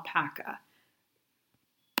 20% alpaca.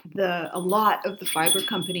 A lot of the Fiber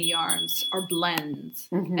Company yarns are blends,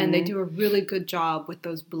 and they do a really good job with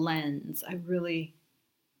those blends. I really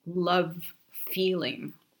love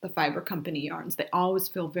feeling the Fiber Company yarns. They always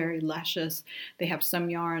feel very luscious. They have some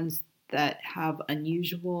yarns that have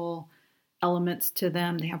unusual elements to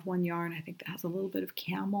them. They have one yarn, I think, that has a little bit of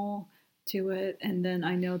camel to it. And then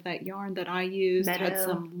I know that yarn that I used had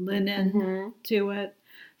some linen to it.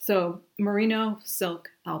 So merino, silk,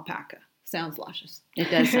 alpaca. Sounds luscious. It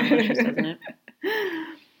does sound luscious, doesn't it?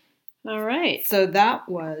 All right. So that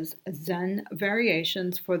was Zen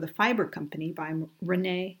Variations for the Fiber Company by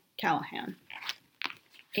Renee Callahan.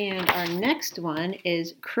 And our next one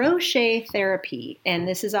is Crochet Therapy. And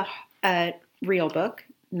this is a real book,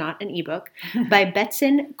 not an ebook, by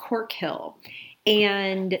Betson Corkhill.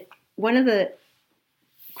 And one of the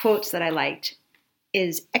quotes that I liked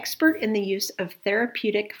is expert in the use of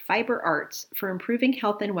therapeutic fiber arts for improving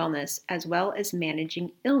health and wellness as well as managing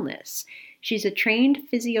illness. She's a trained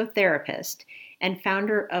physiotherapist and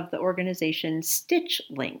founder of the organization Stitch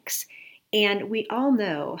Links. And we all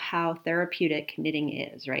know how therapeutic knitting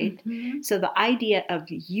is, right? Mm-hmm. So the idea of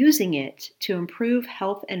using it to improve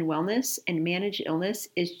health and wellness and manage illness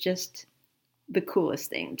is just the coolest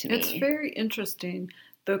thing to me. It's very interesting.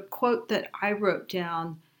 The quote that I wrote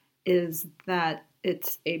down is that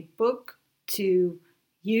it's a book to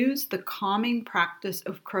use the calming practice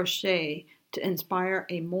of crochet to inspire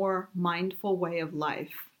a more mindful way of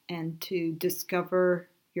life and to discover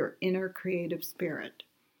your inner creative spirit.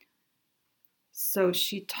 So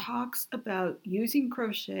she talks about using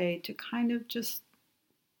crochet to kind of just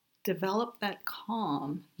develop that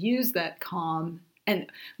calm, use that calm, and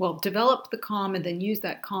develop the calm and then use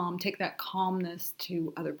that calm, take that calmness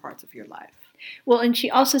to other parts of your life. Well, and she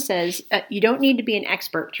also says you don't need to be an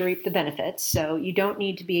expert to reap the benefits. So you don't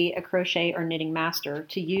need to be a crochet or knitting master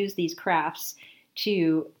to use these crafts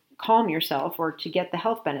to calm yourself or to get the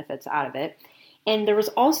health benefits out of it. And there was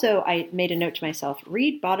also, I made a note to myself,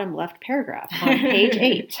 read bottom left paragraph on page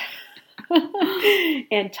 8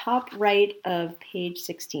 and top right of page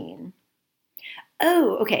 16.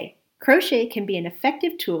 Oh, okay. Crochet can be an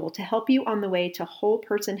effective tool to help you on the way to whole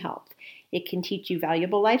person health. It can teach you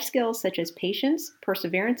valuable life skills such as patience,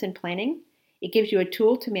 perseverance, and planning. It gives you a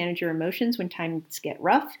tool to manage your emotions when times get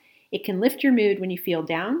rough. It can lift your mood when you feel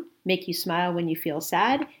down, make you smile when you feel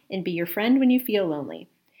sad, and be your friend when you feel lonely.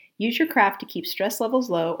 Use your craft to keep stress levels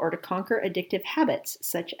low or to conquer addictive habits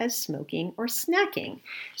such as smoking or snacking.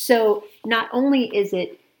 So not only is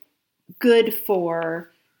it good for,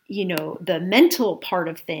 the mental part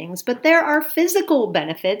of things, but there are physical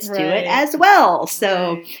benefits to it as well.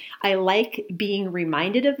 So I like being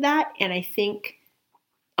reminded of that. And I think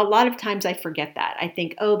a lot of times I forget that. I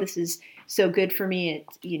think, oh, this is so good for me. It,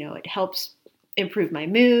 it helps improve my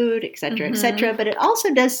mood, et cetera, et cetera. But it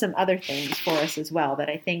also does some other things for us as well that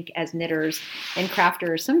I think as knitters and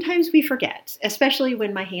crafters, sometimes we forget, especially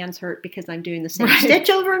when my hands hurt because I'm doing the same stitch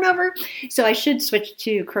over and over. So I should switch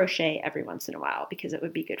to crochet every once in a while because it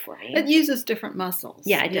would be good for me. It uses different muscles.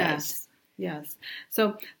 Yeah, it does. Yes.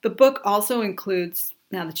 So the book also includes,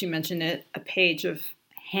 now that you mention it, a page of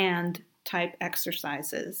hand type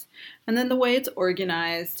exercises. And then the way it's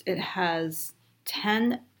organized, it has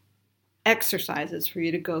 10 exercises for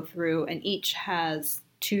you to go through, and each has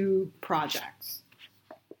 2 projects.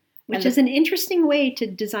 Which is an interesting way to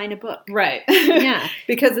design a book. Right. Yeah.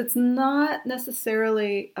 Because it's not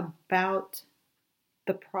necessarily about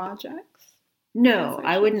the projects. No,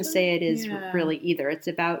 I wouldn't say it is really either. It's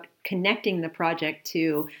about connecting the project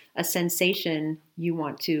to a sensation you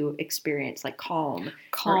want to experience, like calm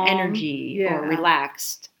or energy or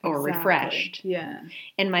relaxed or refreshed. Yeah.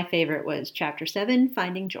 And my favorite was Chapter 7,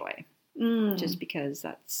 Finding Joy. Just because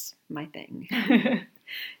that's my thing.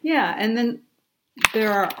 Yeah, and then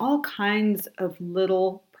there are all kinds of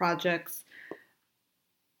little projects,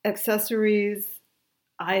 accessories,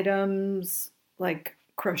 items like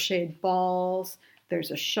crocheted balls.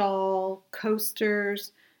 There's a shawl,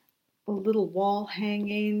 coasters, a little wall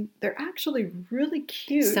hanging. They're actually really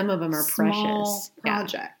cute. Some of them are precious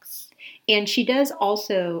projects. Yeah. And she does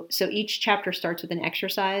also, so each chapter starts with an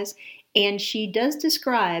exercise. And she does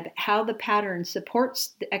describe how the pattern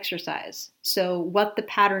supports the exercise. So what the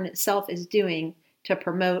pattern itself is doing to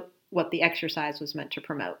promote what the exercise was meant to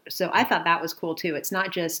promote. So I thought that was cool too. It's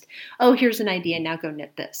not just, oh, here's an idea, now go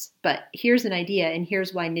knit this. But here's an idea and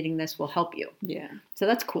here's why knitting this will help you. Yeah. So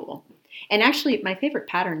that's cool. And actually my favorite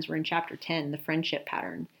patterns were in Chapter 10, the friendship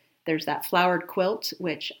pattern. There's that flowered quilt,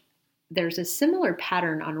 which there's a similar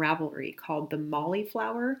pattern on Ravelry called the Molly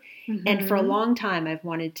flower. And for a long time, I've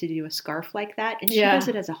wanted to do a scarf like that. And she does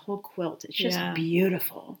it as a whole quilt. It's just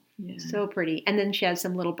beautiful. Yeah. So pretty. And then she has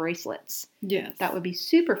some little bracelets. Yes. That would be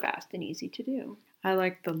super fast and easy to do. I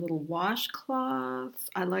liked the little washcloths.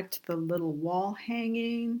 I liked the little wall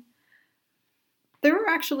hanging. There were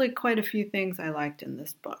actually quite a few things I liked in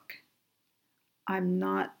this book. I'm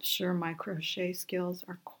not sure my crochet skills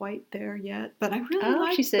are quite there yet, but I really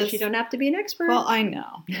like she says this. you don't have to be an expert. Well, I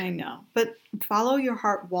know. But follow your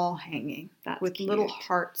heart wall hanging with cute. little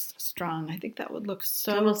hearts strung. I think that would look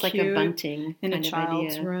so almost cute like a bunting in kind a of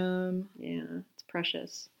child's idea. room. Yeah, it's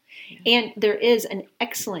precious. Yeah. And there is an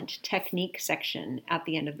excellent technique section at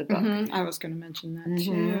the end of the book. Mm-hmm. I was going to mention that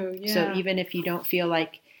too. Yeah. So even if you don't feel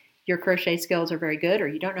like your crochet skills are very good or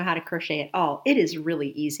you don't know how to crochet at all, it is really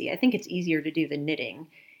easy. I think it's easier to do the knitting.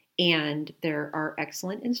 And there are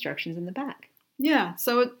excellent instructions in the back. Yeah,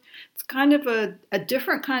 so it's kind of a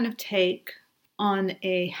different kind of take on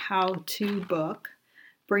a how-to book.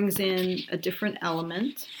 Brings in a different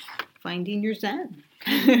element, finding your zen.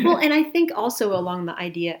 Well, and I think also along the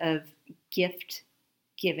idea of gift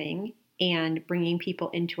giving and bringing people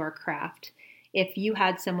into our craft. If you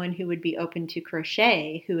had someone who would be open to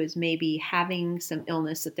crochet, who is maybe having some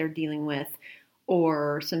illness that they're dealing with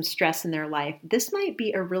or some stress in their life, this might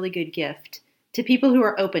be a really good gift to people who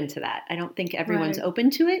are open to that. I don't think everyone's open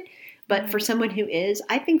to it, but for someone who is,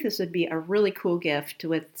 I think this would be a really cool gift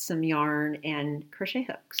with some yarn and crochet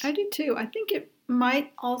hooks. I do too. I think it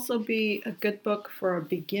might also be a good book for a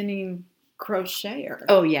beginning crocheter.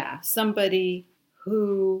 Oh, yeah. Somebody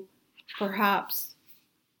who perhaps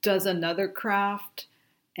does another craft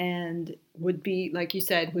and would be, like you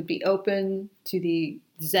said, would be open to the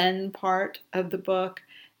Zen part of the book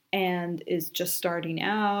and is just starting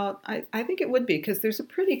out. I think it would be, because there's a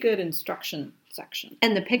pretty good instruction section.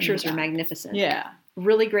 And the pictures are magnificent. Yeah.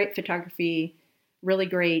 Really great photography, really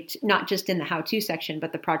great, not just in the how-to section,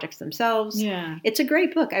 but the projects themselves. Yeah. It's a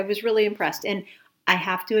great book. I was really impressed. And I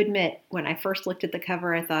have to admit, when I first looked at the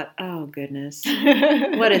cover, I thought, oh, goodness,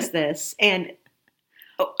 what is this? And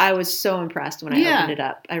I was so impressed when I opened it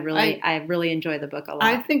up. I really enjoy the book a lot.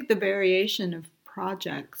 I think the variation of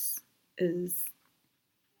projects is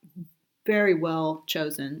very well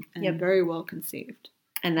chosen and very well conceived.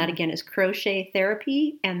 And that, again, is Crochet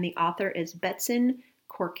Therapy, and the author is Betson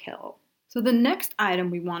Corkhill. So the next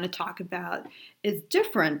item we want to talk about is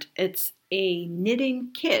different. It's a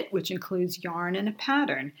knitting kit, which includes yarn and a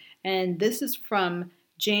pattern. And this is from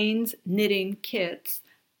Jane's Knitting Kits,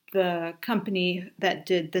 the company that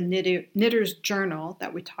did the Knitter's Journal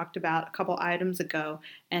that we talked about a couple items ago.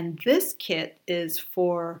 And this kit is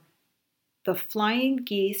for the Flying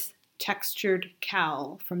Geese Textured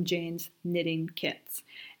Cowl from Jane's Knitting Kits.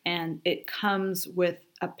 And it comes with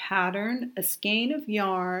a pattern, a skein of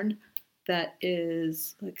yarn that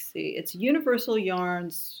is, it's Universal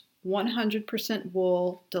Yarns 100%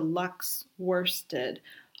 wool deluxe worsted.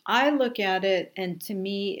 I look at it, and to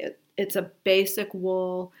me, it's a basic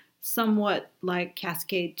wool, somewhat like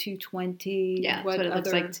Cascade 220. Yeah, that's what it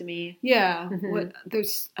looks like to me. Yeah,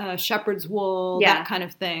 there's shepherd's wool, that kind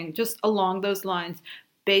of thing, just along those lines.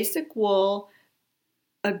 Basic wool,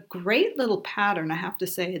 a great little pattern, I have to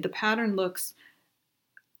say. The pattern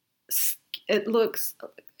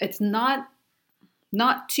it's not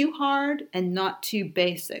too hard and not too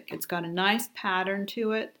basic. It's got a nice pattern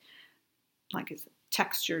to it, like it's a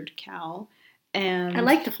textured cowl. And I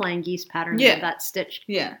like the flying geese pattern. Yeah, that stitch.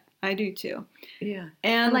 Yeah, I do too. Yeah,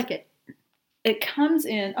 and I like it. It comes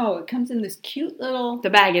in this cute little...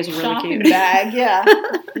 The bag is really shopping cute. bag, yeah.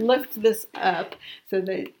 Lift this up so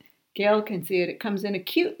that Gail can see it. It comes in a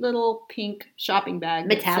cute little pink shopping bag.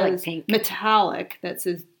 Metallic, that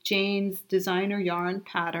says Jane's Designer Yarn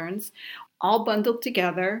Patterns, all bundled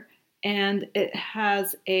together. And it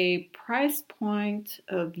has a price point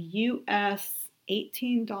of US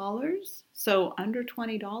 $18, so under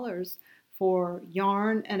 $20 for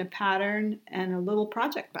yarn and a pattern and a little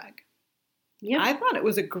project bag. Yeah, I thought it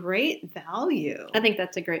was a great value. I think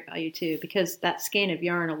that's a great value too, because that skein of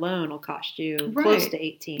yarn alone will cost you close to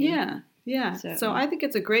 $18. Yeah. So I think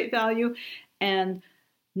it's a great value, and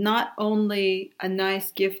not only a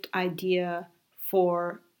nice gift idea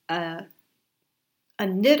for a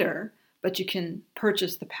knitter, but you can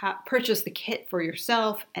purchase the kit for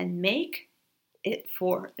yourself and make it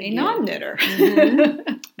for a non-knitter.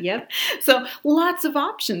 Mm-hmm. Yep. So lots of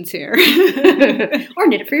options here. Or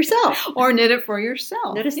knit it for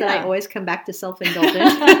yourself. Notice that I always come back to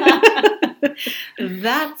self-indulgent.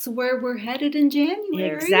 That's where we're headed in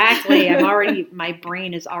January. Exactly. My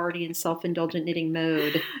brain is already in self-indulgent knitting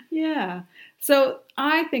mode. Yeah. So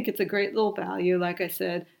I think it's a great little value. Like I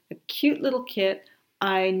said, a cute little kit.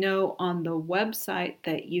 I know on the website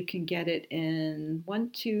that you can get it in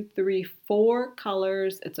 4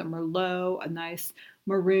 colors. It's a Merlot, a nice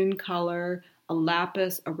maroon color, a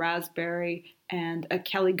lapis, a raspberry, and a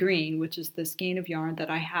Kelly green, which is the skein of yarn that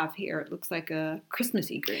I have here. It looks like a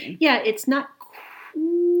Christmassy green. Yeah, it's not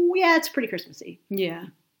Yeah, it's pretty Christmassy. Yeah.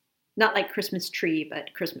 Not like Christmas tree,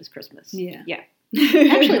 but Christmas. Yeah. Yeah. I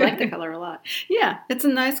actually like the color a lot. Yeah, it's a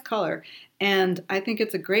nice color. And I think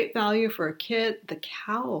it's a great value for a kid. The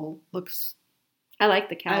cowl looks... I like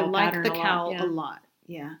the cowl pattern a lot.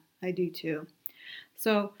 Yeah, I do too.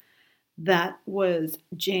 So that was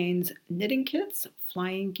Jane's Knitting Kits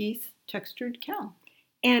Flying Geese Textured Cowl.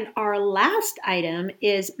 And our last item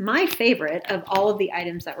is my favorite of all of the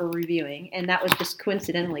items that we're reviewing, and that was just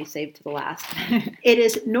coincidentally saved to the last. It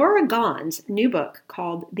is Nora Gaughan's new book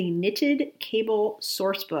called The Knitted Cable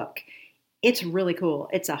Sourcebook. It's really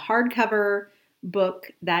cool. It's a hardcover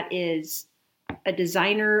book that is a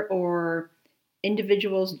designer or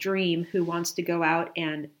individual's dream who wants to go out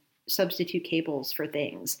and substitute cables for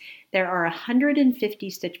things. There are 150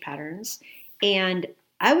 stitch patterns, and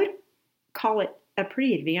I would call it a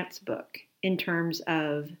pretty advanced book in terms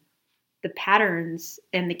of the patterns,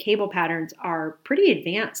 and the cable patterns are pretty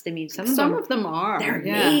advanced. I mean, some of them are. They're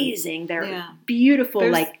amazing. They're beautiful,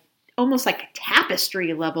 like almost like a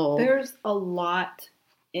tapestry level. There's a lot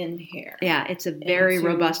in here. Yeah, it's a very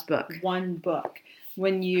robust book. One book.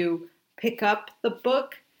 When you pick up the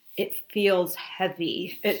book, it feels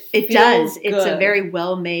heavy. It does. Good. It's a very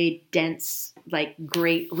well-made, dense, like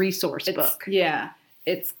great resource book. Yeah.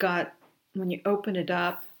 It's got, when you open it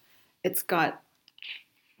up, it's got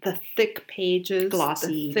the thick pages,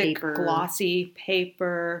 glossy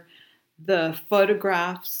paper, the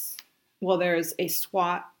photographs. Well, there's a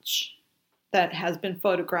swatch that has been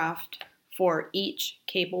photographed for each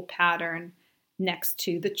cable pattern next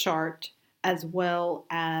to the chart, as well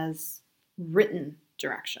as written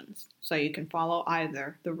directions. So you can follow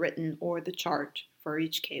either the written or the chart for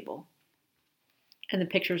each cable. And the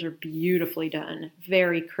pictures are beautifully done.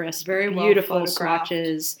 Very crisp, very beautiful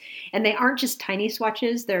swatches. And they aren't just tiny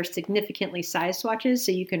swatches. They're significantly sized swatches,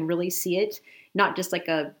 so you can really see it, not just like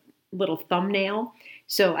a little thumbnail.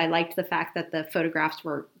 So I liked the fact that the photographs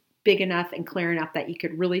were big enough and clear enough that you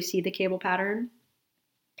could really see the cable pattern.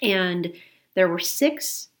 And there were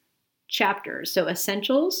 6 chapters. So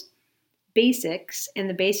essentials, basics, and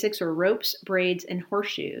the basics were ropes, braids, and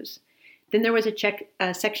horseshoes. Then there was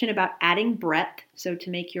a section about adding breadth, so to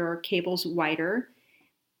make your cables wider.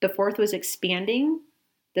 The 4th was expanding.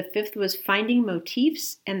 The 5th was finding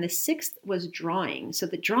motifs. And the 6th was drawing. So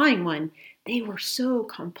the drawing one, they were so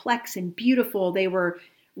complex and beautiful. They were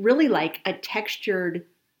really like a textured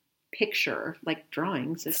picture, like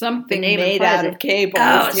drawings. Something made out of cables.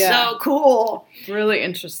 Oh, so cool. Really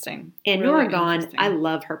interesting. And Nora Gaughan, I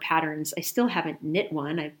love her patterns. I still haven't knit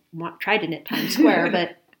one. I've tried to knit Times Square,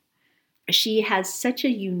 but she has such a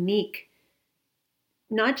unique,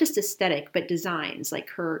 not just aesthetic, but designs. Like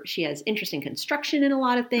she has interesting construction in a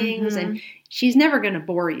lot of things, and she's never going to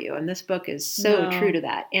bore you. And this book is so true to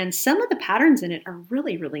that. And some of the patterns in it are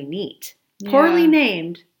really, really neat. Poorly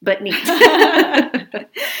named, but neat.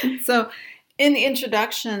 So in the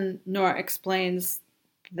introduction, Nora explains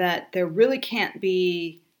that there really can't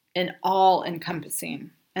be an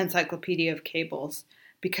all-encompassing encyclopedia of cables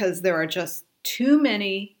because there are just too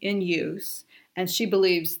many in use, and she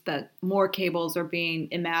believes that more cables are being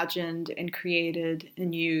imagined and created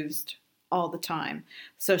and used all the time.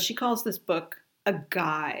 So she calls this book a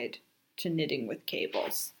guide to knitting with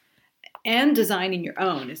cables. And designing your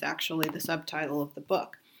own is actually the subtitle of the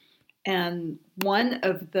book. And one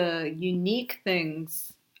of the unique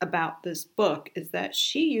things about this book is that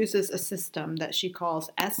she uses a system that she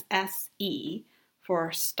calls SSE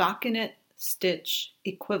for stockinette stitch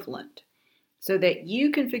equivalent, so that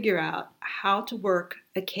you can figure out how to work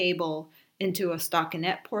a cable into a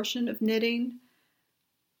stockinette portion of knitting,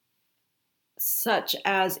 such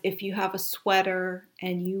as if you have a sweater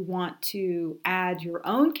and you want to add your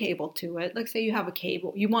own cable to it. Like say you have a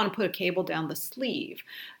cable, you want to put a cable down the sleeve.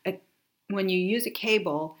 When you use a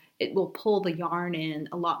cable, it will pull the yarn in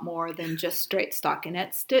a lot more than just straight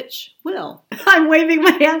stockinette stitch will. I'm waving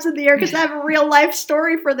my hands in the air because I have a real life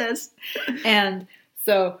story for this. And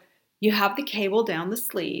so you have the cable down the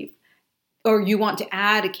sleeve, or you want to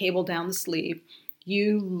add a cable down the sleeve.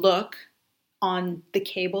 You look on the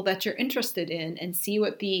cable that you're interested in and see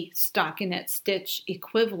what the stockinette stitch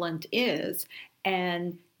equivalent is,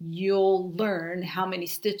 and you'll learn how many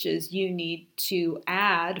stitches you need to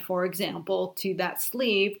add, for example, to that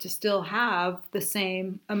sleeve to still have the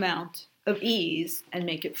same amount of ease and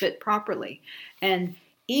make it fit properly. And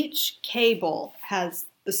each cable has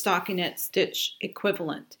the stockinette stitch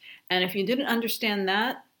equivalent. And if you didn't understand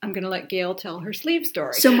that, I'm going to let Gail tell her sleeve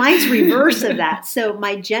story. So mine's reverse of that. So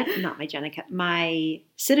my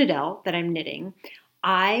Citadel that I'm knitting,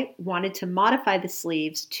 I wanted to modify the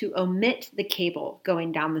sleeves to omit the cable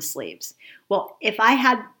going down the sleeves. Well, if I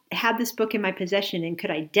had had this book in my possession and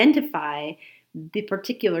could identify the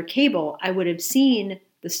particular cable, I would have seen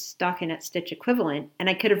the stockinette stitch equivalent, and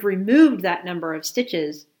I could have removed that number of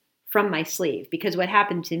stitches from my sleeve. Because what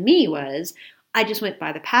happened to me was I just went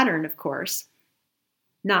by the pattern, of course,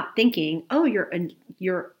 not thinking, oh,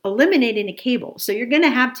 you're eliminating a cable, so you're going to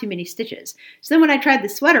have too many stitches. So then when I tried the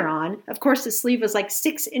sweater on, of course, the sleeve was like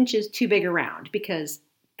 6 inches too big around because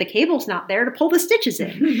the cable's not there to pull the stitches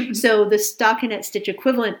in. So the stockinette stitch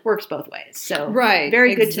equivalent works both ways. So right,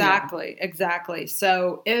 very good exactly, to know. Exactly.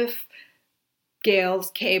 So if Gail's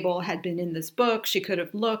cable had been in this book, she could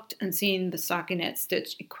have looked and seen the stockinette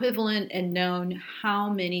stitch equivalent and known how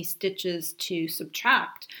many stitches to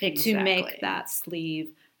subtract to make that sleeve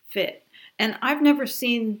fit. And I've never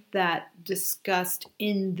seen that discussed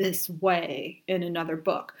in this way in another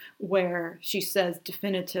book where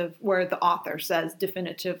where the author says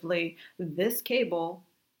definitively, this cable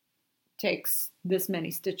takes this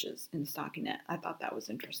many stitches in stockinette. I thought that was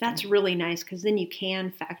interesting. That's really nice because then you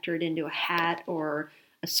can factor it into a hat or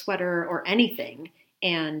a sweater or anything,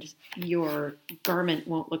 and your garment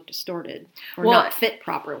won't look distorted or not fit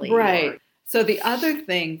properly. Right. So the other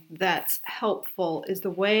thing that's helpful is the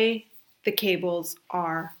way the cables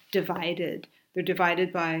are divided. They're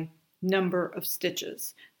divided by number of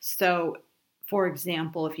stitches. So, for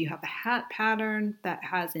example, if you have a hat pattern that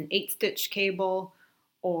has an 8-stitch cable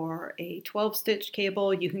or a 12-stitch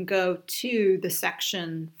cable, you can go to the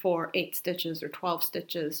section for 8 stitches or 12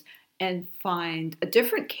 stitches and find a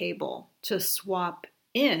different cable to swap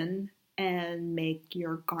in and make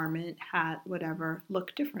your garment, hat, whatever,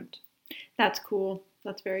 look different. That's cool.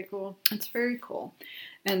 That's very cool. It's very cool.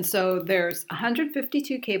 And so there's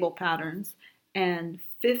 152 cable patterns and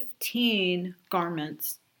 15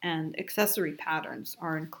 garments and accessory patterns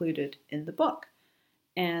are included in the book.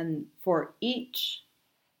 And for each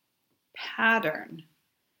pattern,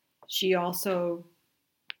 she also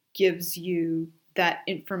gives you that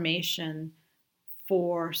information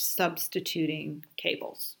for substituting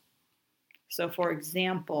cables. So for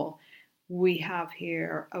example, we have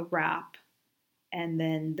here a wrap, and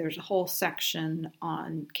then there's a whole section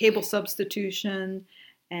on cable substitution,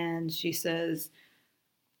 and she says,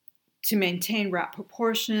 to maintain wrap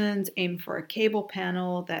proportions, aim for a cable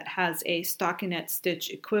panel that has a stockinette stitch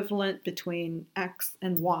equivalent between X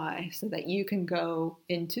and Y so that you can go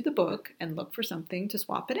into the book and look for something to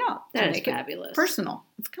swap it out. That is fabulous. Personal.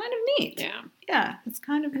 It's kind of neat. Yeah. Yeah, it's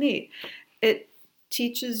kind of neat. It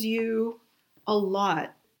teaches you a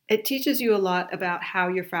lot. It teaches you a lot about how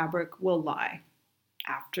your fabric will lie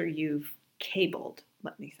after you've cabled,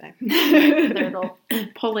 let me say. It'll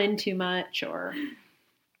pull in too much or...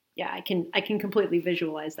 Yeah, I can completely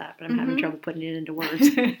visualize that, but I'm having trouble putting it into words.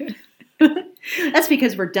 That's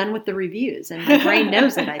because we're done with the reviews, and my brain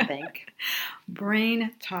knows it, I think.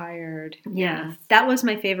 Brain tired. Yeah, yes. That was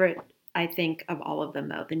my favorite, I think, of all of them,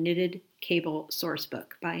 though. The Knitted Cable Source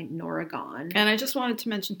Book by Nora Gahn. And I just wanted to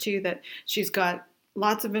mention, too, that she's got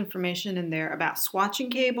lots of information in there about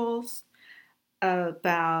swatching cables,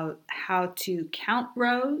 about how to count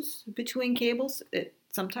rows between cables.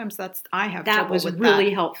 Sometimes I have trouble with that. That was really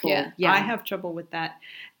helpful. Yeah, I have trouble with that.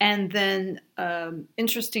 And then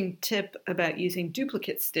interesting tip about using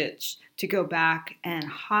duplicate stitch to go back and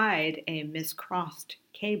hide a miscrossed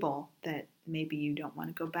cable that maybe you don't want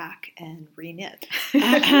to go back and re-knit.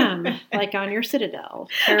 Like on your Citadel.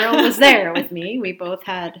 Carol was there with me. We both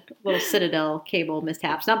had little Citadel cable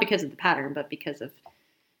mishaps, not because of the pattern, but because of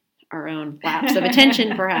our own lapse of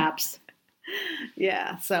attention, perhaps.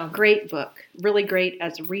 Yeah, so great book. Really great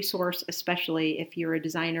as a resource, especially if you're a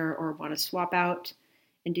designer or want to swap out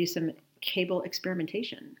and do some cable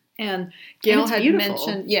experimentation. And Gail had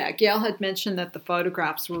mentioned that the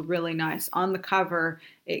photographs were really nice. On the cover,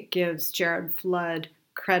 it gives Jared Flood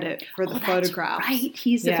credit for the photographs. Right,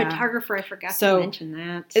 he's the photographer. I forgot to mention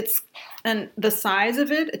that. And the size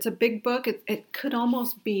of it's a big book. It could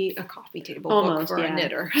almost be a coffee table book for a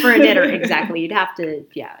knitter. For a knitter, exactly. It'd have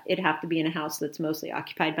to be in a house that's mostly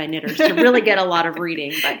occupied by knitters to really get a lot of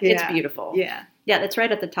reading, but it's beautiful. Yeah. Yeah, that's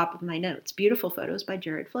right at the top of my notes. Beautiful photos by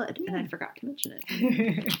Jared Flood, and I forgot to mention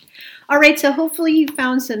it. All right, so hopefully you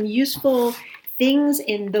found some useful things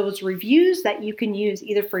in those reviews that you can use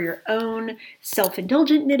either for your own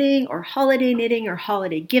self-indulgent knitting or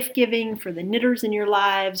holiday gift giving for the knitters in your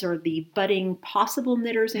lives or the budding possible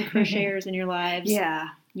knitters and crocheters in your lives. Yeah.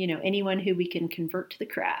 You know, anyone who we can convert to the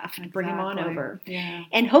craft, bring them on over. Yeah.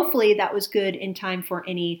 And hopefully that was good in time for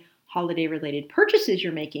any holiday-related purchases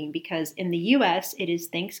you're making, because in the U.S. it is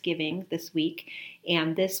Thanksgiving this week,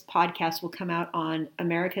 and this podcast will come out on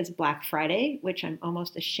America's Black Friday, which I'm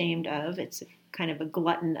almost ashamed of. It's kind of a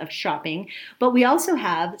glutton of shopping. But we also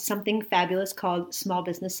have something fabulous called Small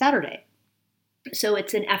Business Saturday. So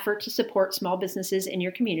it's an effort to support small businesses in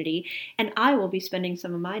your community, and I will be spending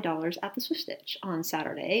some of my dollars at the Swift Stitch on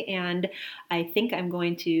Saturday, and I think I'm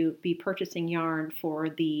going to be purchasing yarn for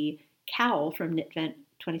the cowl from KnitVent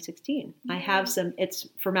 2016. I have some, it's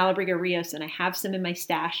for Malabriga Rios, and I have some in my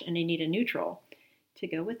stash, and I need a neutral to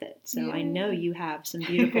go with it. So I know you have some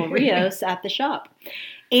beautiful Rios at the shop.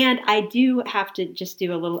 And I do have to just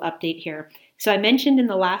do a little update here. So I mentioned in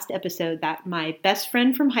the last episode that my best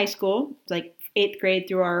friend from high school, like 8th grade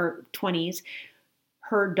through our 20s,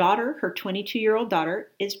 her daughter, her 22-year-old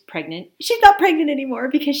daughter, is pregnant. She's not pregnant anymore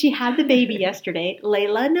because she had the baby yesterday.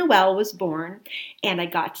 Layla Noel was born, and I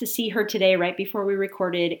got to see her today right before we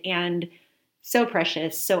recorded, and so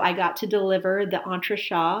precious. So I got to deliver the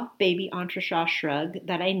entrechat, baby entrechat shrug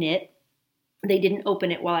that I knit. They didn't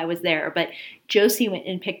open it while I was there, but Josie went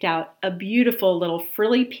and picked out a beautiful little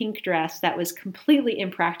frilly pink dress that was completely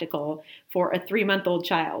impractical for a 3-month-old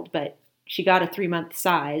child, but she got a 3-month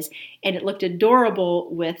size, and it looked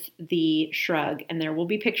adorable with the shrug, and there will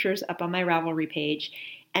be pictures up on my Ravelry page.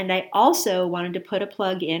 And I also wanted to put a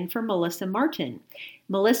plug in for Melissa Martin.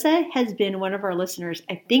 Melissa has been one of our listeners,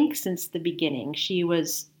 I think, since the beginning.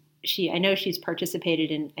 I know she's participated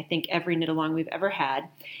in, I think, every knit along we've ever had.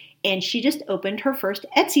 And she just opened her first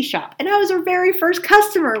Etsy shop. And I was her very first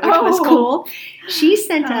customer, which was cool. She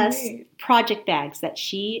sent us project bags that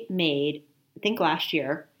she made, I think, last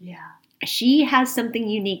year. Yeah. She has something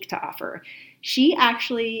unique to offer. She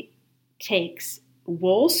actually takes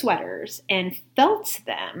wool sweaters and felts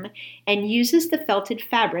them and uses the felted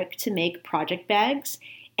fabric to make project bags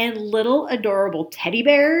and little adorable teddy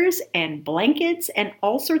bears and blankets and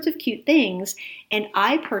all sorts of cute things. And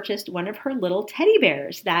I purchased one of her little teddy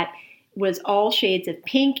bears that was all shades of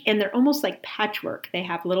pink, and they're almost like patchwork. They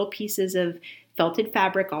have little pieces of felted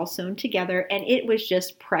fabric all sewn together, and it was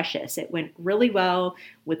just precious. It went really well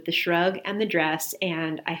with the shrug and the dress,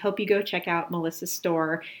 and I hope you go check out Melissa's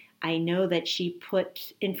store. I know that she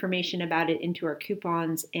put information about it into her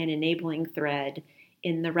coupons and enabling thread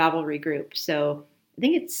in the Ravelry group. So I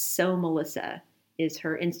think it's So Melissa is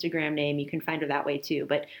her Instagram name. You can find her that way too.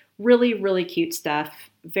 But really, really cute stuff.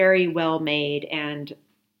 Very well made. And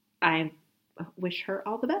I wish her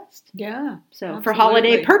all the best. Yeah. So absolutely. For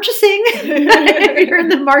holiday purchasing, if you're in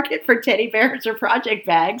the market for teddy bears or project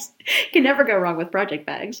bags, you can never go wrong with project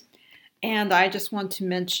bags. And I just want to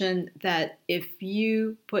mention that if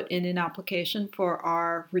you put in an application for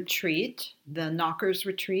our retreat, the Knockers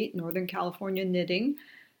Retreat, Northern California Knitting,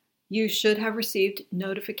 you should have received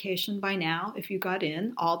notification by now if you got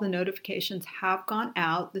in. All the notifications have gone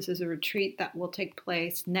out. This is a retreat that will take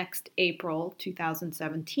place next April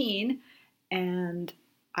 2017. And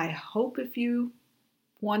I hope if you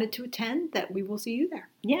wanted to attend that we will see you there.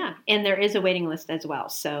 Yeah, and there is a waiting list as well.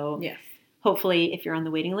 So yes. Hopefully, if you're on the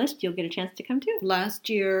waiting list, you'll get a chance to come too. Last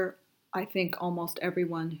year, I think almost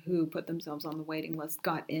everyone who put themselves on the waiting list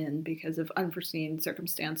got in because of unforeseen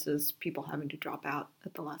circumstances, people having to drop out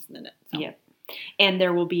at the last minute. So. Yep. And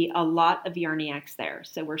there will be a lot of Yarniacs there.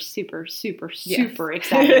 So we're super, super, super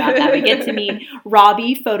excited about that. We get to meet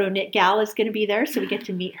Robbie, Photo Knit Gal, is going to be there. So we get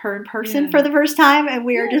to meet her in person for the first time. And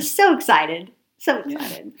we are just so excited. So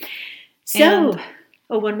excited. So...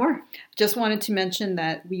 one more. Just wanted to mention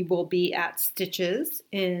that we will be at Stitches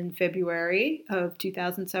in February of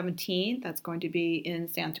 2017. That's going to be in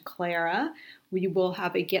Santa Clara. We will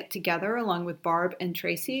have a get-together along with Barb and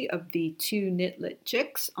Tracy of the 2 Knitlit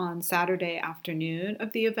Chicks on Saturday afternoon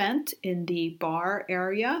of the event in the bar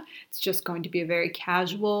area. It's just going to be a very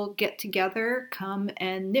casual get-together, come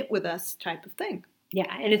and knit with us type of thing.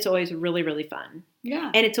 Yeah, and it's always really, really fun.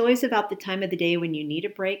 Yeah. And it's always about the time of the day when you need a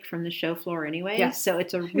break from the show floor anyway. Yes. So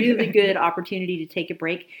it's a really good opportunity to take a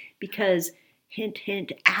break because, hint,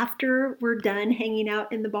 hint, after we're done hanging out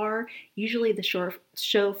in the bar, usually the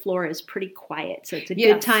show floor is pretty quiet. So it's a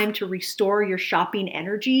good time to restore your shopping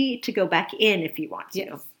energy to go back in if you want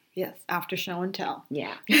to. Yes, after show and tell.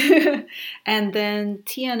 Yeah. And then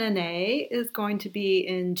TNNA is going to be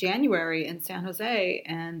in January in San Jose.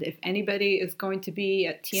 And if anybody is going to be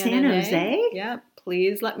at TNNA, San Jose? Yeah,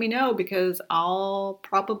 please let me know because I'll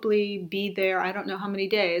probably be there. I don't know how many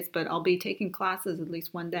days, but I'll be taking classes at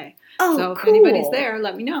least one day. Oh, so if cool. anybody's there,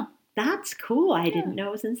 let me know. That's cool. I didn't know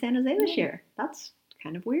it was in San Jose this year. That's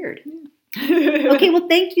kind of weird. Okay, well,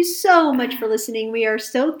 thank you so much for listening. We are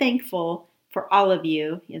so thankful for all of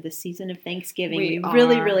you, the season of Thanksgiving. We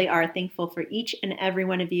really, are. really are thankful for each and every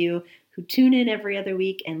one of you who tune in every other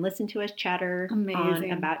week and listen to us chatter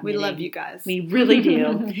Amazing. on about We knitting. love you guys. We really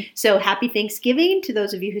do. So happy Thanksgiving to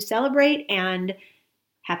those of you who celebrate, and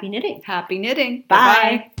happy knitting. Happy knitting.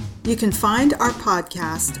 Bye. Bye-bye. You can find our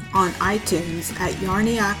podcast on iTunes at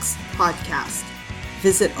Yarniacs Podcast.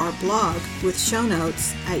 Visit our blog with show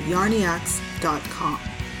notes at yarniacs.com.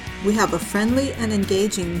 We have a friendly and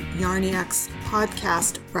engaging Yarniacs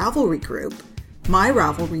podcast Ravelry group. My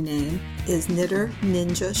Ravelry name is Knitter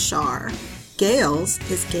Ninja Shar. Gail's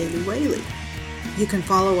is Gaily Whaley. You can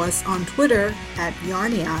follow us on Twitter at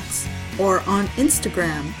Yarniacs or on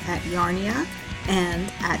Instagram at Yarniac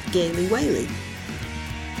and at Gaily Whaley.